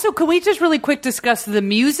was- Also, can we just really quick discuss the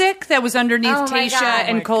music that was underneath Oh my Tayshia God.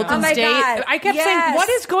 and Colton's date? God. I kept saying, what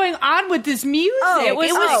is going on with this music? It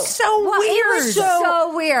was so weird. It was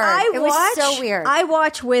so weird. It was so weird. I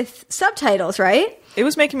watch with subtitles, right? It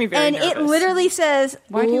was making me very And nervous. it literally says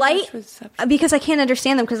Why do you light watch with subtitles? because I can't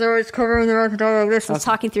understand them because they're always covering their mouth like this and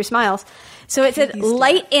talking through smiles. So it said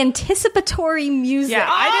light anticipatory music. Yeah,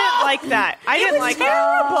 I didn't like that. I didn't like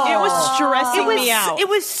terrible. it. It was stressing me out. It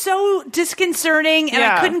was so disconcerting, and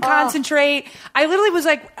I couldn't concentrate. I literally was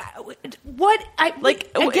like, "What?"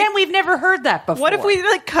 Again, we've never heard that before. What if we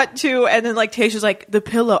like cut to and then like Tayshia's like the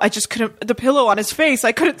pillow? I just couldn't. The pillow on his face.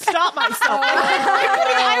 I couldn't stop myself.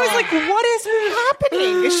 I was like, "What is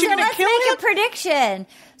happening? Is she so going to let's kill make him?" a prediction.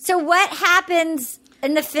 So what happens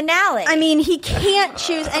in the finale? I mean, he can't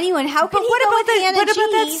choose anyone. How can But he what go about with that? Hannah What about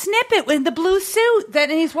that G? snippet in the blue suit that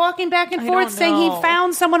he's walking back and forth don't saying he know.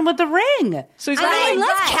 found someone with the ring? So he's I not mean, like,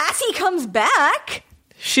 unless Cassie comes back.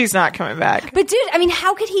 she's not coming back. But dude, I mean,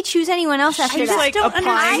 how could he choose anyone else after She's that? like don't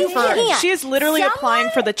applying understand. for. She is literally Someone- applying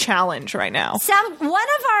for the challenge right now. one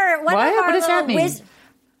of our What does that mean?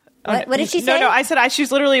 What did she say? No, I said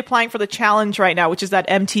she's literally applying for the challenge right now, which is that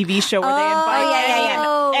MTV show where they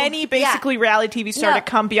invite any basically reality TV star to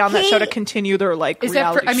come be on that show to continue their like Is that?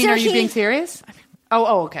 reality. I mean, So are you he- being serious?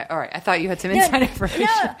 Oh, okay, all right. I thought you had some inside information.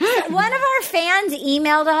 No, one of our fans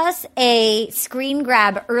emailed us a screen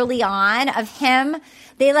grab early on of him.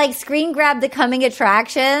 They like screen grabbed the coming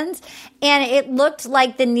attractions, and it looked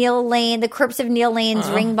like the corpse of Neil Lane's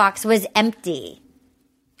ring box was empty.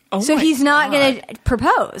 So he's not going to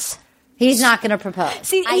propose. He's not going to propose.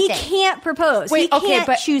 See, I he think. can't propose. he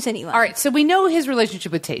can't choose anyone. All right, so we know his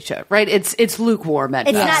relationship with Tayshia, right? It's lukewarm at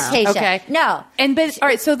It's best. not Tayshia. Okay, No. All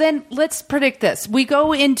right, so then let's predict this. We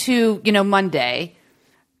go into Monday.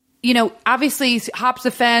 Obviously, hops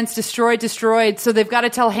the fence, destroyed. So they've got to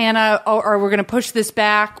tell Hannah, or we're going to push this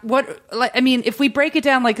back. If we break it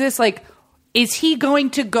down like this, like, is he going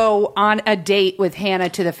to go on a date with Hannah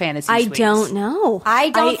to the fantasy suites? I don't know. I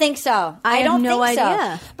don't think so. I don't have no think so.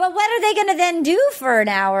 idea. But what are they going to then do for an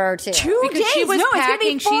hour or two? 2 Because days. she was no, it's gonna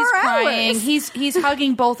packing, be 4 she's hours. crying. He's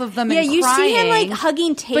hugging both of them and you crying. see him like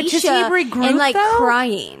hugging Tasha But does he regroup, and like though?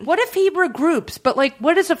 crying. What if he regroups? But like,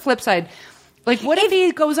 what is the flip side? Like, what if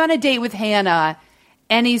he goes on a date with Hannah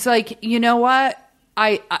and he's like, you know what?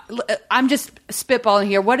 I'm just spitballing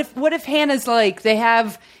here. What if Hannah's like, they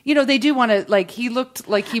have, they do want to, like, he looked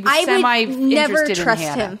like he was semi-interested in Hannah. I would never trust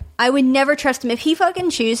him. I would never trust him. If he fucking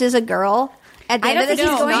chooses a girl, at the end of this, he's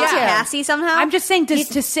going to Cassie somehow. I'm just saying,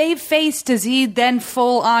 to save face, does he then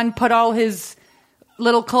full on put all his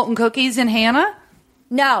little Colton cookies in Hannah?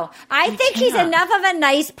 No, I think he's enough of a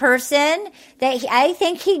nice person that I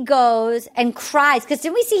think he goes and cries. Because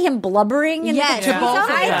didn't we see him blubbering? In to both of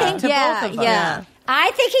them. both of them. Yeah.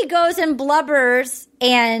 I think he goes and blubbers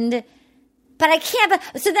but I can't. But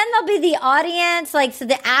so then there'll be the audience, like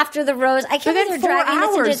after the rose. I can't. But then 4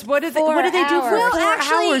 hours. What do they do for 4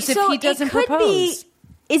 hours if he doesn't propose?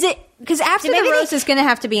 Is it because after the rose is going to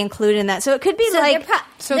have to be included in that? So it could be like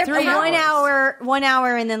 3 hours. 1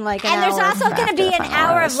 hour, and then like an and there's hour also going to be an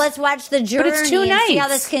hour of let's watch the journey. But it's 2 nights. And see how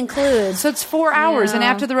this concludes. So it's 4 hours, and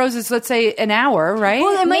after the roses, let's say an hour, right?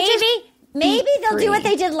 Well, Maybe they'll do what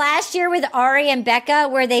they did last year with Ari and Becca,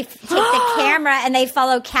 where they take the camera and they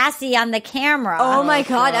follow Cassie on the camera. Oh my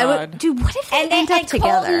God! I would. Dude, what if they end up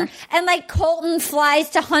together? Colton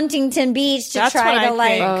flies to Huntington Beach to That's try what to I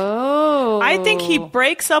like. think. Oh, I think he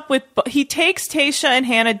breaks up with. He takes Tasha and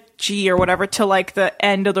Hannah G or whatever to like the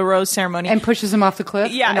end of the rose ceremony and pushes him off the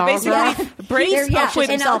cliff. Yeah, basically breaks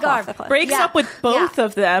up with both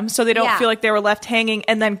of them, so they don't feel like they were left hanging,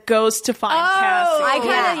 and then goes to find Cassie.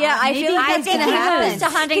 I feel like that's going to happen. To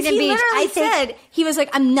Huntington Beach. I said he was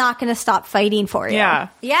like, "I'm not going to stop fighting for you." Yeah.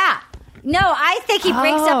 No, I think he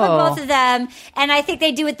breaks up with both of them, and I think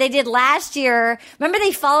they do what they did last year. Remember,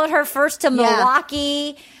 they followed her first to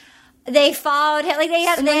Milwaukee. They followed him. Like they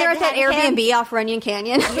had. And then they're at that Airbnb off Runyon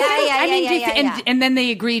Canyon. And then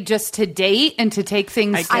they agreed just to date and to take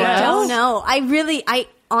things. I don't know. I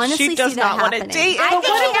honestly she does see not that want happening. to date. I think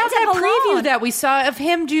What he about ends that up preview alone. that we saw of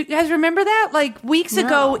him? Do you guys remember that? Like weeks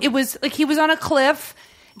ago, it was like he was on a cliff.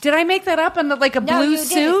 Did I make that up? On like a blue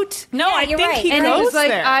suit? No, I think he and goes it was like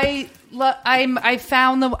there. I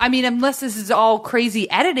found the. I mean, unless this is all crazy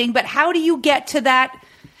editing, but how do you get to that?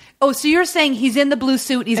 Oh, so you're saying he's in the blue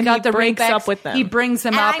suit, he's got the breaks ring up with them. He brings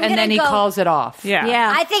them up, and then he calls it off.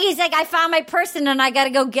 Yeah. I think he's like, I found my person, and I got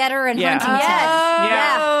to go get her in Huntington.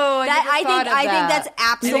 I think that's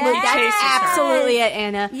absolutely it,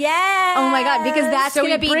 Anna. Yeah. Oh my God, because that's So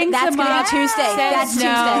going to be Tuesday. That's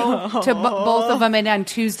Tuesday. To both of them, and on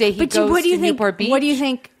Tuesday he goes to Newport Beach. What do you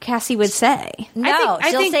think Cassie would say? No,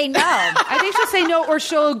 she'll say no. I think she'll say no, or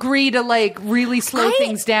she'll agree to like really slow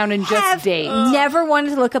things down and just date. Never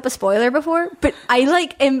wanted to look up a spoiler before, but I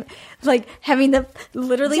am having to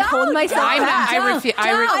literally hold myself back. I refuse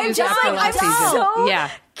after last season. So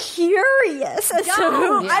curious as to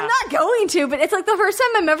who. I'm not going to, but it's like the first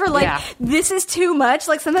time I'm ever this is too much.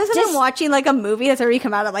 Like sometimes when I'm watching like a movie that's already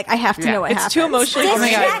come out, I'm like, I have to know what happens. It's too emotional.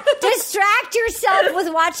 Distract yourself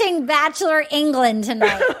with watching Bachelor England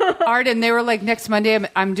tonight. Arden, they were like, next Monday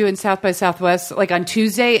I'm doing South by Southwest, like on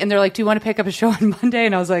Tuesday, and they're like, do you want to pick up a show on Monday?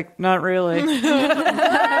 And I was like, not really. Oh my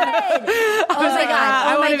God.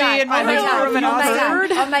 I want to be in my hotel room in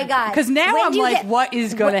Oxford. Oh my God. Because now I'm like, what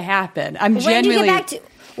is going to happen? I'm genuinely.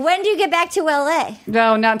 When do you get back to LA?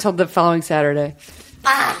 No, not until the following Saturday.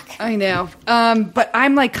 Fuck. I know. But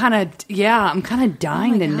I'm like I'm kind of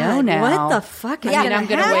dying to know now. What the fuck is I'm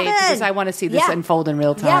going to wait because I want to see this unfold in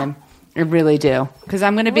real time. I really do. Because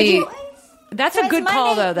I'm going to be. That's a good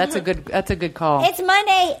call, though. That's a good call. It's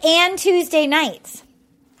Monday and Tuesday nights.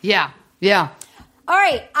 Yeah. All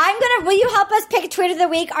right, will you help us pick a tweet of the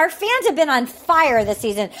week? Our fans have been on fire this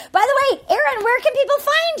season. By the way, Erin, where can people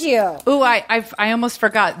find you? Ooh, I almost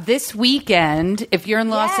forgot. This weekend, if you're in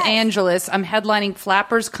Los Angeles, I'm headlining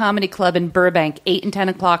Flappers Comedy Club in Burbank, 8 and 10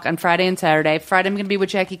 o'clock on Friday and Saturday. Friday, I'm going to be with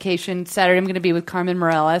Jackie Cation. Saturday, I'm going to be with Carmen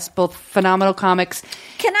Morales, both phenomenal comics.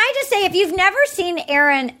 Can I just say, if you've never seen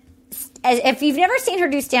Erin... If you've never seen her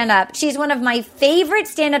do stand-up, she's one of my favorite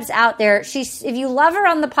stand-ups out there. If you love her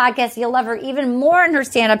on the podcast, you'll love her even more in her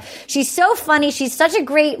stand-up. She's so funny. She's such a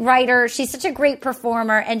great writer. She's such a great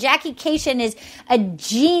performer. And Jackie Cation is a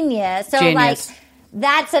genius. So,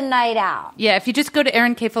 that's a night out. Yeah, if you just go to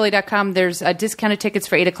erinKfoley.com, there's discounted tickets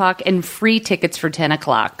for 8 o'clock and free tickets for 10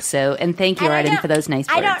 o'clock. So, and thank you, Arden, for those nice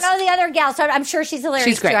words. I don't know the other gal, so I'm sure she's hilarious.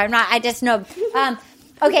 She's great. Too. I just know.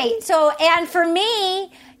 Okay, so, and for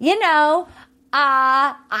me...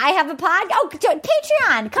 I have a podcast. Oh,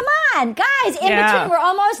 Patreon. Come on, guys. In between, we're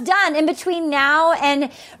almost done. In between now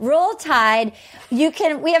and Roll Tide, we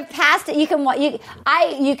have past it. You can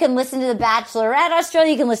listen to The Bachelorette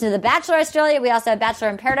Australia. You can listen to The Bachelor Australia. We also have Bachelor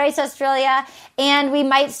in Paradise Australia. And we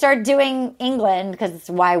might start doing England, because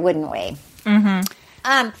why wouldn't we?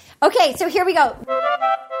 Mm-hmm. Okay, so here we go.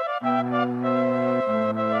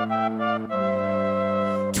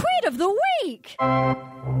 Tweet of the week.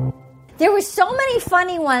 There were so many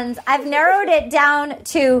funny ones. I've narrowed it down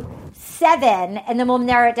to 7, and then we'll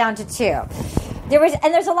narrow it down to 2.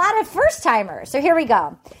 There's a lot of first timers. So here we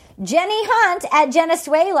go. Jenny Hunt at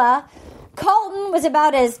Venezuela. Colton was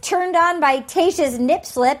about as turned on by Tasha's nip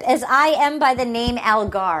slip as I am by the name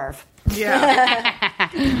Algarve. Yeah.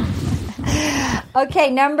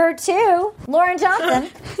 Okay, number 2, Lauren Johnson.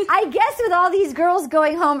 I guess with all these girls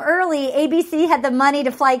going home early, ABC had the money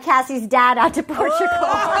to fly Cassie's dad out to Portugal.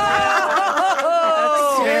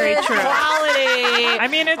 That's very true. Quality. I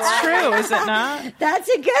mean, it's true, is it not? That's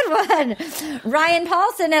a good one. Ryan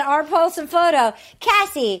Paulson at Our Paulson Photo.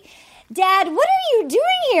 Cassie, Dad, what are you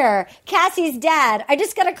doing here? Cassie's dad. I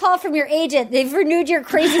just got a call from your agent. They've renewed your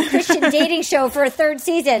crazy Christian dating show for a 3rd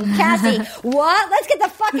season. Cassie, what? Let's get the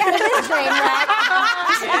fuck out of this train wreck.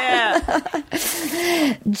 Yeah.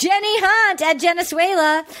 Jenny Hunt at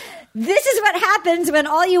Venezuela. This is what happens when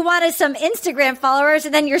all you want is some Instagram followers,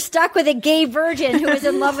 and then you're stuck with a gay virgin who is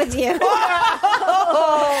in love with you.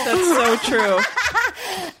 That's so true.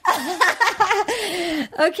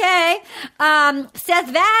 Okay.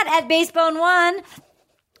 Seth Vad at Basebone1.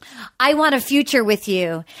 I want a future with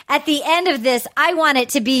you. At the end of this, I want it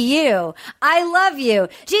to be you. I love you.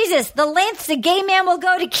 Jesus, the lengths a gay man will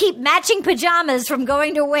go to keep matching pajamas from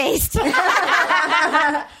going to waste. Too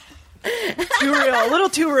real. A little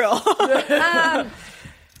too real.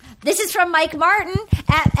 This is from Mike Martin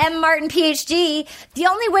at M. Martin PhD. The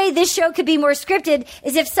only way this show could be more scripted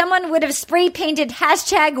is if someone would have spray painted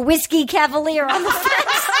hashtag Whiskey Cavalier on the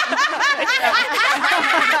fence.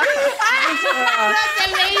 That's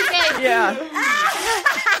amazing. Yeah.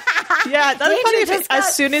 Yeah, that's funny.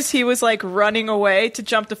 As soon as he was like running away to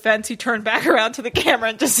jump the fence, he turned back around to the camera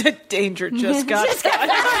and just said, "Danger just got started."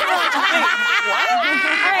 All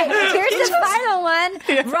right, here's the final one.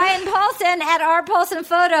 Yeah. Ryan Paulson at R Paulson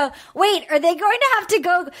Photo. Wait, are they going to have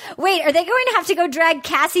to go drag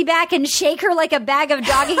Cassie back and shake her like a bag of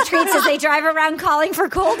doggy treats as they drive around calling for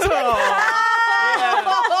Colton?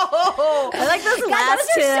 I like those last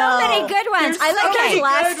two. Those are so many good ones. I like those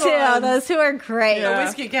last two. Those two are great. Yeah. The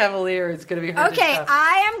Whiskey Cavalier is going to be hard to Okay,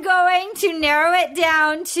 I am going to narrow it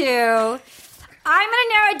down to...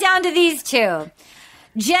 these 2.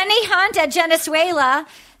 Jenny Hunt at Venezuela.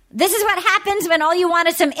 This is what happens when all you want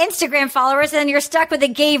is some Instagram followers and then you're stuck with a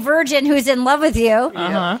gay virgin who's in love with you.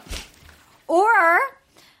 Uh-huh. Or...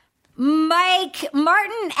 Mike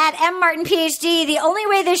Martin at M. Martin PhD. The only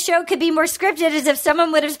way this show could be more scripted is if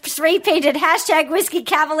someone would have spray painted hashtag Whiskey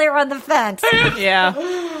Cavalier on the fence. Yeah.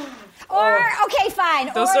 Okay,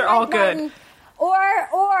 fine. Those are all good. Or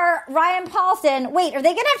Ryan Paulson. Wait, are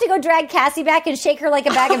they going to have to go drag Cassie back and shake her like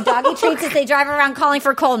a bag of doggy treats as they drive around calling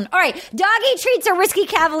for Colton? All right, doggy treats or Whiskey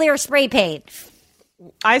Cavalier spray paint?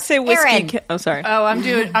 I say whiskey. Sorry. Oh, I'm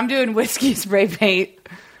doing whiskey spray paint.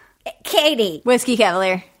 Katie. Whiskey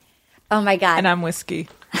Cavalier. Oh, my God. And I'm whiskey.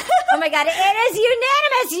 Oh, my God. It is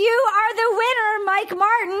unanimous. You are the winner, Mike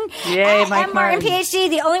Martin. Yay, Mike M. Martin, PhD.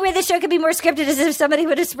 The only way the show could be more scripted is if somebody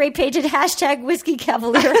would have spray painted hashtag Whiskey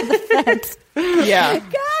Cavalier on the fence. Yeah. God,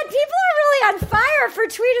 people are really on fire for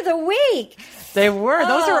Tweet of the Week. They were.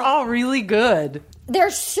 Those are all really good.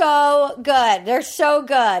 They're so good. They're so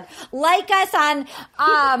good. Like us on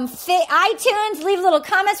iTunes. Leave little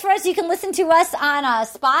comments for us. You can listen to us on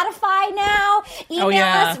Spotify now. Email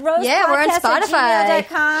us, we're on Spotify.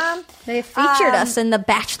 rosepodcast@gmail.com. They featured us in the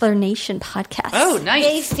Bachelor Nation podcast. Oh,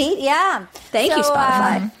 nice. Thank you,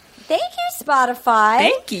 Spotify. Thank you, Spotify.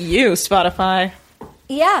 Thank you, Spotify.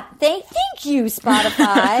 Yeah, thank you,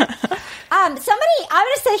 Spotify. I'm going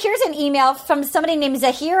to say, here's an email from somebody named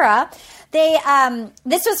Zahira.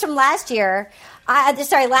 This was from last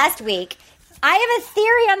week. I have a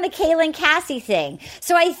theory on the Kaylin Cassie thing.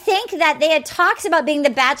 So I think that they had talks about being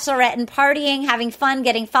the Bachelorette and partying, having fun,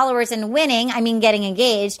 getting followers and winning. I mean, getting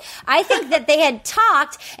engaged. I think that they had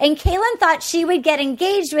talked and Kaylin thought she would get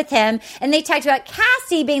engaged with him. And they talked about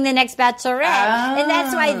Cassie being the next Bachelorette. And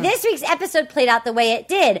that's why this week's episode played out the way it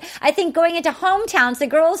did. I think going into hometowns, the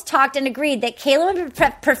girls talked and agreed that Kaylin would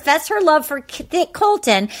profess her love for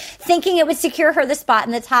Colton, thinking it would secure her the spot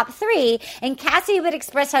in the top 3. And Cassie would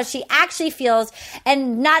express how she actually feels heels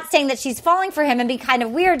and not saying that she's falling for him and be kind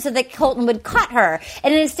of weird so that Colton would cut her.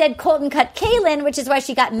 And instead, Colton cut Kaylin, which is why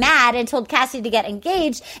she got mad and told Cassie to get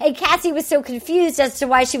engaged. And Cassie was so confused as to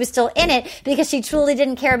why she was still in it because she truly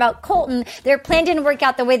didn't care about Colton. Their plan didn't work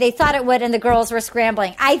out the way they thought it would, and the girls were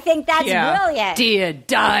scrambling. I think that's brilliant. Dear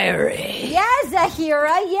Diary. Yes,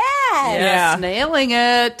 Zahira, yes. Nailing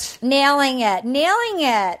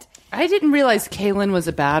it. I didn't realize Kaylin was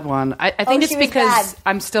a bad one. I think it's because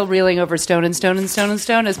I'm still reeling over Stone and Stone and Stone and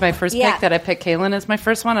Stone as my first pick that I picked Kaylin as my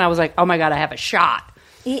first one, and I was like, oh my God, I have a shot.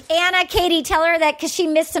 Anna, Katie, tell her that, because she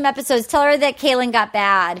missed some episodes, tell her that Kaylin got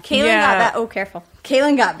bad. Kaylin got bad. Oh, careful.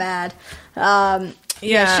 Kaylin got bad.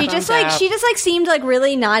 She just seemed like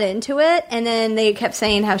really not into it, and then they kept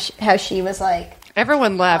saying how she was like.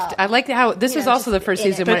 Everyone left. I like how this was also the first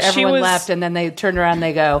season where everyone left, and then they turned around and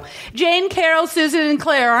they go, Jane, Carol, Susan, and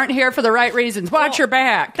Claire aren't here for the right reasons. Watch your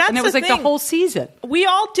back. And it was like the whole season. We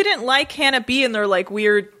all didn't like Hannah B in their like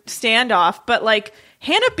weird standoff, but like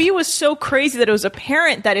Hannah B was so crazy that it was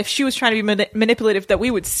apparent that if she was trying to be manipulative that we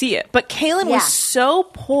would see it. But Kaylin was so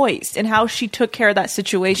poised in how she took care of that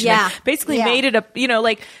situation. Yeah. Basically made it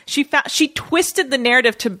she twisted the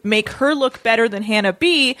narrative to make her look better than Hannah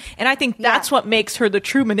B. And I think that's what makes her the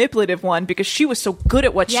true manipulative one, because she was so good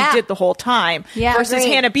at what she did the whole time. Yeah, versus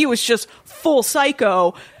Hannah B was just full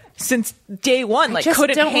psycho since day one, like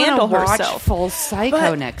couldn't handle herself. Full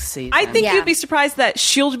Psycho next season. I think you'd be surprised that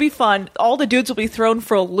she'll be fun. All the dudes will be thrown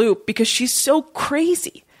for a loop because she's so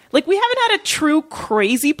crazy. Like, we haven't had a true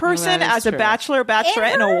crazy person as a bachelor or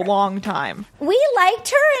bachelorette in a long time. We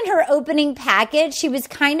liked her in her opening package. She was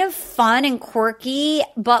kind of fun and quirky,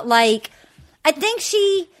 but like, I think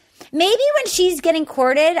maybe when she's getting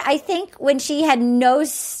courted, I think when she had no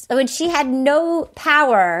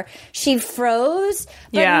power, she froze.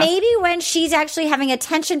 But maybe when she's actually having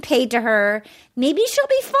attention paid to her, maybe she'll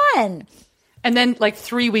be fun. And then, like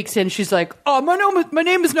 3 weeks in, she's like, "Oh, my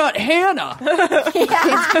name is not Hannah. Please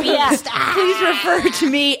refer to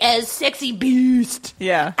me as Sexy Beast."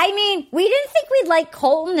 Yeah. I mean, we didn't think we'd like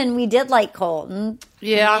Colton, and we did like Colton.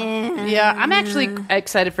 Yeah. I'm actually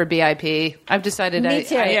excited for BIP. I've decided. Me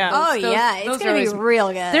too. It's going to be real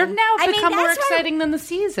good. They're now become more exciting than the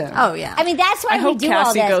season. Oh yeah. I mean, that's why I hope do all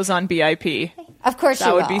Cassie this. goes on BIP. Of course,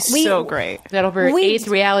 that would be so great. That'll be her 8th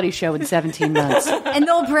reality show in 17 months. And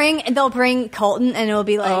they'll bring Colton, and it'll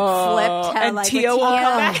be like flipped. And like, Tia will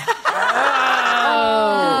come back.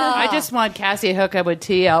 I just want Cassie hook up with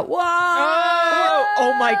Tia. Whoa!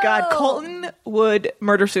 Oh my God, Colton would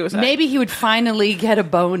murder suicide. Maybe he would finally get a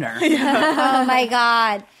boner. Oh my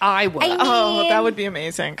God, I would. That would be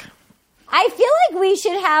amazing. I feel like we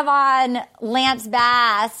should have on Lance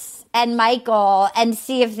Bass and Michael and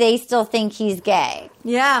see if they still think he's gay.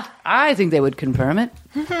 Yeah. I think they would confirm it.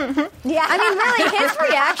 Yeah. I mean, really, his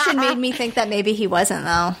reaction made me think that maybe he wasn't,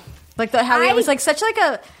 though. Like, it was like such like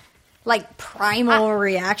a primal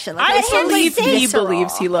reaction. Like, I believe he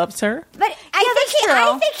believes he loves her. But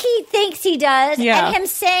I think he thinks he does. Yeah. And him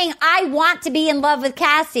saying, I want to be in love with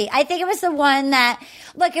Cassie. I think it was the one that,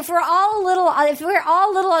 look, if we're all a little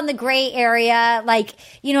on the gray area, like,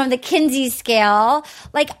 on the Kinsey scale,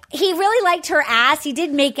 like, he really liked her ass. He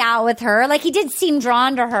did make out with her. Like, he did seem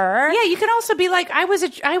drawn to her. Yeah, you can also be like, I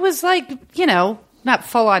was like, not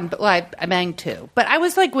full on, but like I banged too. But I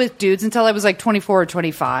was like with dudes until I was like 24 or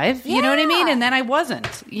 25. You know what I mean? And then I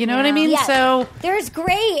wasn't. You know what I mean? Yes. So there's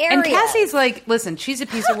gray areas. And Cassie's like, listen, she's a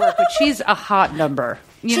piece of work, but she's a hot number.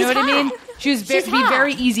 You know what I mean? She'd be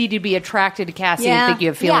very easy to be attracted to Cassie and think you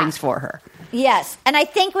have feelings for her. Yes. And I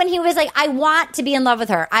think when he was like, I want to be in love with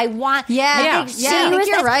her. I want. I think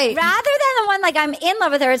you're right. Rather than the one like, I'm in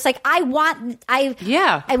love with her, it's like, he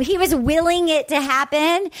was willing it to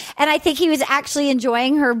happen. And I think he was actually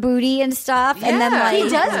enjoying her booty and stuff. Yeah. And then like. He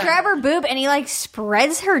does grab her boob and he like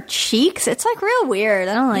spreads her cheeks. It's like real weird.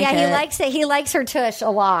 I don't like it. Yeah, he likes it. He likes her tush a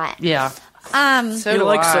lot. Yeah. So he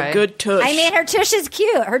likes a good tush. I mean, her tush is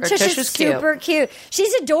cute. Her tush is super cute.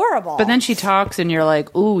 She's adorable. But then she talks, and you're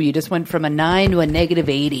like, "Ooh, you just went from a 9 to a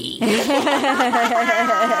 -80."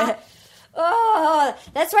 Oh,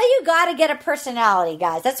 that's why you got to get a personality,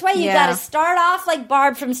 guys. That's why you got to start off like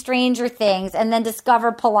Barb from Stranger Things, and then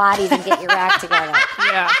discover Pilates and get your act together.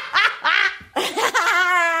 Yeah.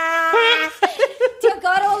 To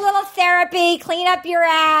go to a little therapy, clean up your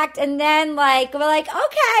act, and then like we're like,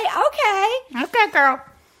 okay, girl.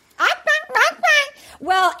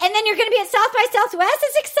 Well, and then you're going to be at South by Southwest.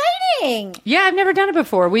 It's exciting. Yeah, I've never done it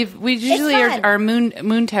before. We usually are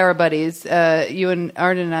Moon Tower buddies, you and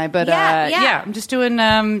Arden and I. But I'm just doing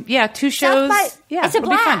 2 shows. It's a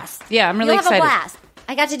blast. Yeah, I'm really excited. Have a blast.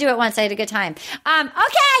 I got to do it once. I had a good time.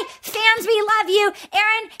 Okay, fans, we love you.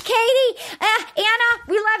 Aaron, Katie, Anna,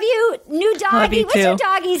 we love you. New doggy. Love you What's too. your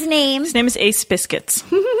doggy's name? His name is Ace Biscuits.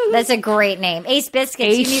 That's a great name. Ace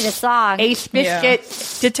Biscuits. You need a song. Ace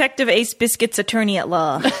Biscuit. Detective Ace Biscuits, attorney at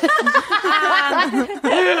law.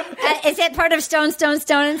 Is it part of Stone, and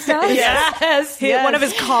Stone? Yes. One of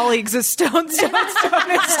his colleagues is Stone, and Stone.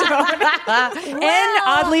 And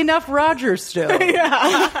oddly enough, Roger Stone.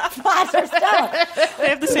 Roger Stone. They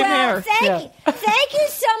have the same hair. Thank you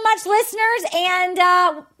so much, listeners, and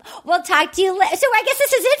we'll talk to you later. So I guess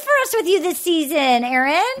this is it for us with you this season,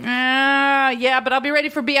 Aaron. Yeah, but I'll be ready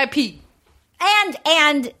for BIP. And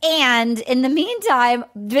in the meantime,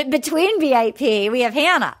 between BIP, we have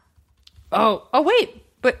Hannah. Oh, wait,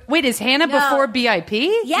 is Hannah before BIP?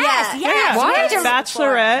 Yes. What?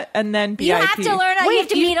 Bachelorette and then BIP. You have to learn. You have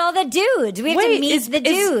to meet all the dudes. We have to meet the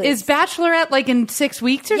dudes. Is Bachelorette like in 6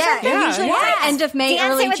 weeks or something? Usually it's like end of May,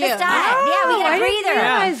 Dancing early with June. the Stars. We get a breather. I didn't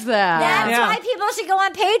realize that. That's why people should go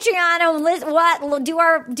on Patreon and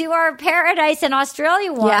do our Paradise in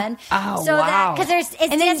Australia one. Yeah. Oh, so wow. Because it's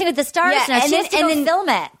Dancing with the Stars now. and She has to then go film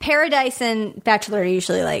it. Paradise and Bachelor are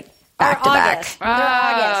usually like back to back. August.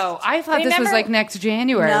 Oh, I thought this was like next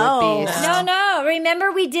January with Beast. No.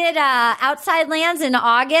 Remember we did Outside Lands in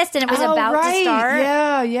August, and it was about to start.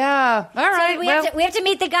 Yeah. All right. So we have to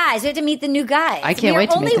meet the guys. We have to meet the new guys. I can't wait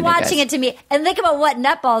to meet the new We're only watching guys. it to meet. And think about what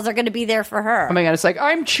nutballs are going to be there for her. Oh my God, it's like,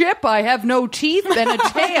 I'm Chip, I have no teeth and a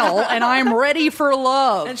tail, and I'm ready for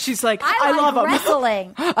love. And she's like, I love him.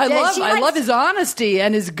 wrestling. I love his honesty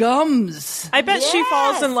and his gums. I bet she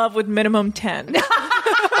falls in love with minimum 10.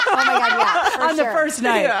 Oh my God, yeah. On the first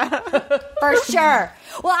night. For sure.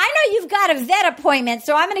 Well, I know you've got a vet appointment,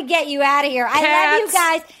 so I'm going to get you out of here. I love you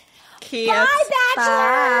guys. Bye,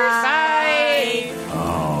 Bachelors. Bye.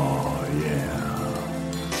 Oh,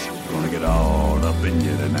 yeah. Gonna get all up in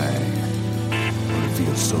you tonight. It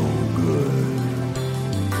feels so good.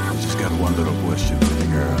 I just got one little question for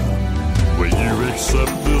you, girl. Will you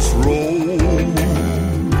accept this rose?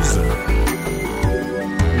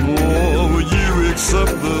 Oh, will you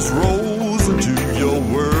accept this rose into your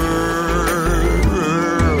world?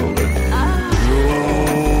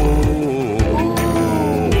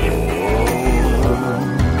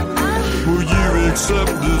 Will you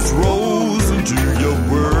accept this rose into your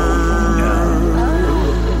world?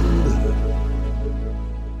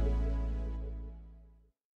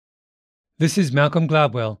 This is Malcolm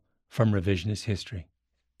Gladwell from Revisionist History.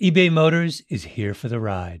 eBay Motors is here for the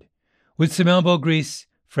ride. With some elbow grease,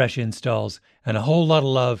 fresh installs, and a whole lot of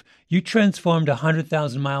love, you transformed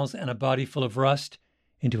 100,000 miles and a body full of rust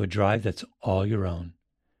into a drive that's all your own.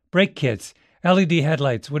 Brake kits, LED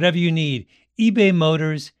headlights, whatever you need, eBay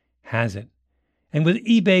Motors has it. And with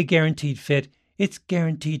eBay Guaranteed Fit, it's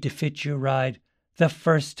guaranteed to fit your ride the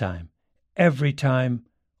first time, every time,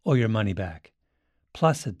 or your money back.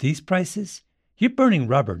 Plus, at these prices, you're burning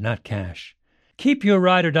rubber, not cash. Keep your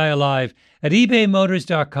ride or die alive at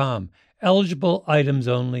ebaymotors.com. Eligible items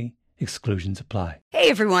only. Exclusions apply. Hey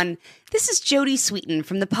everyone, this is Jodie Sweetin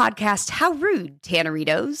from the podcast How Rude,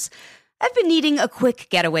 Tanneritos. I've been needing a quick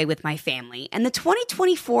getaway with my family, and the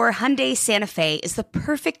 2024 Hyundai Santa Fe is the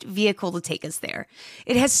perfect vehicle to take us there.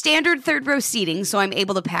 It has standard third-row seating, so I'm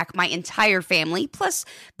able to pack my entire family, plus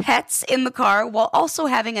pets, in the car, while also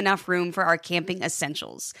having enough room for our camping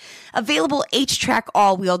essentials. Available H-Track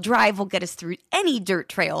all-wheel drive will get us through any dirt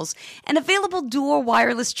trails, and available dual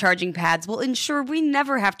wireless charging pads will ensure we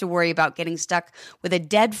never have to worry about getting stuck with a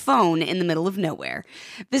dead phone in the middle of nowhere.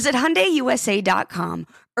 Visit HyundaiUSA.com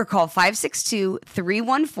or call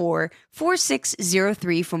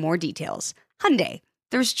 562-314-4603 for more details. Hyundai,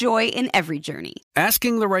 there's joy in every journey.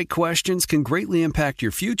 Asking the right questions can greatly impact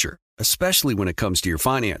your future, especially when it comes to your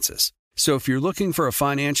finances. So if you're looking for a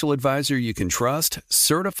financial advisor you can trust,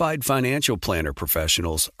 certified financial planner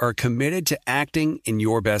professionals are committed to acting in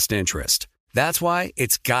your best interest. That's why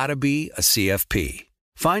it's got to be a CFP.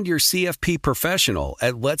 Find your CFP professional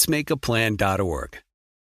at letsmakeaplan.org.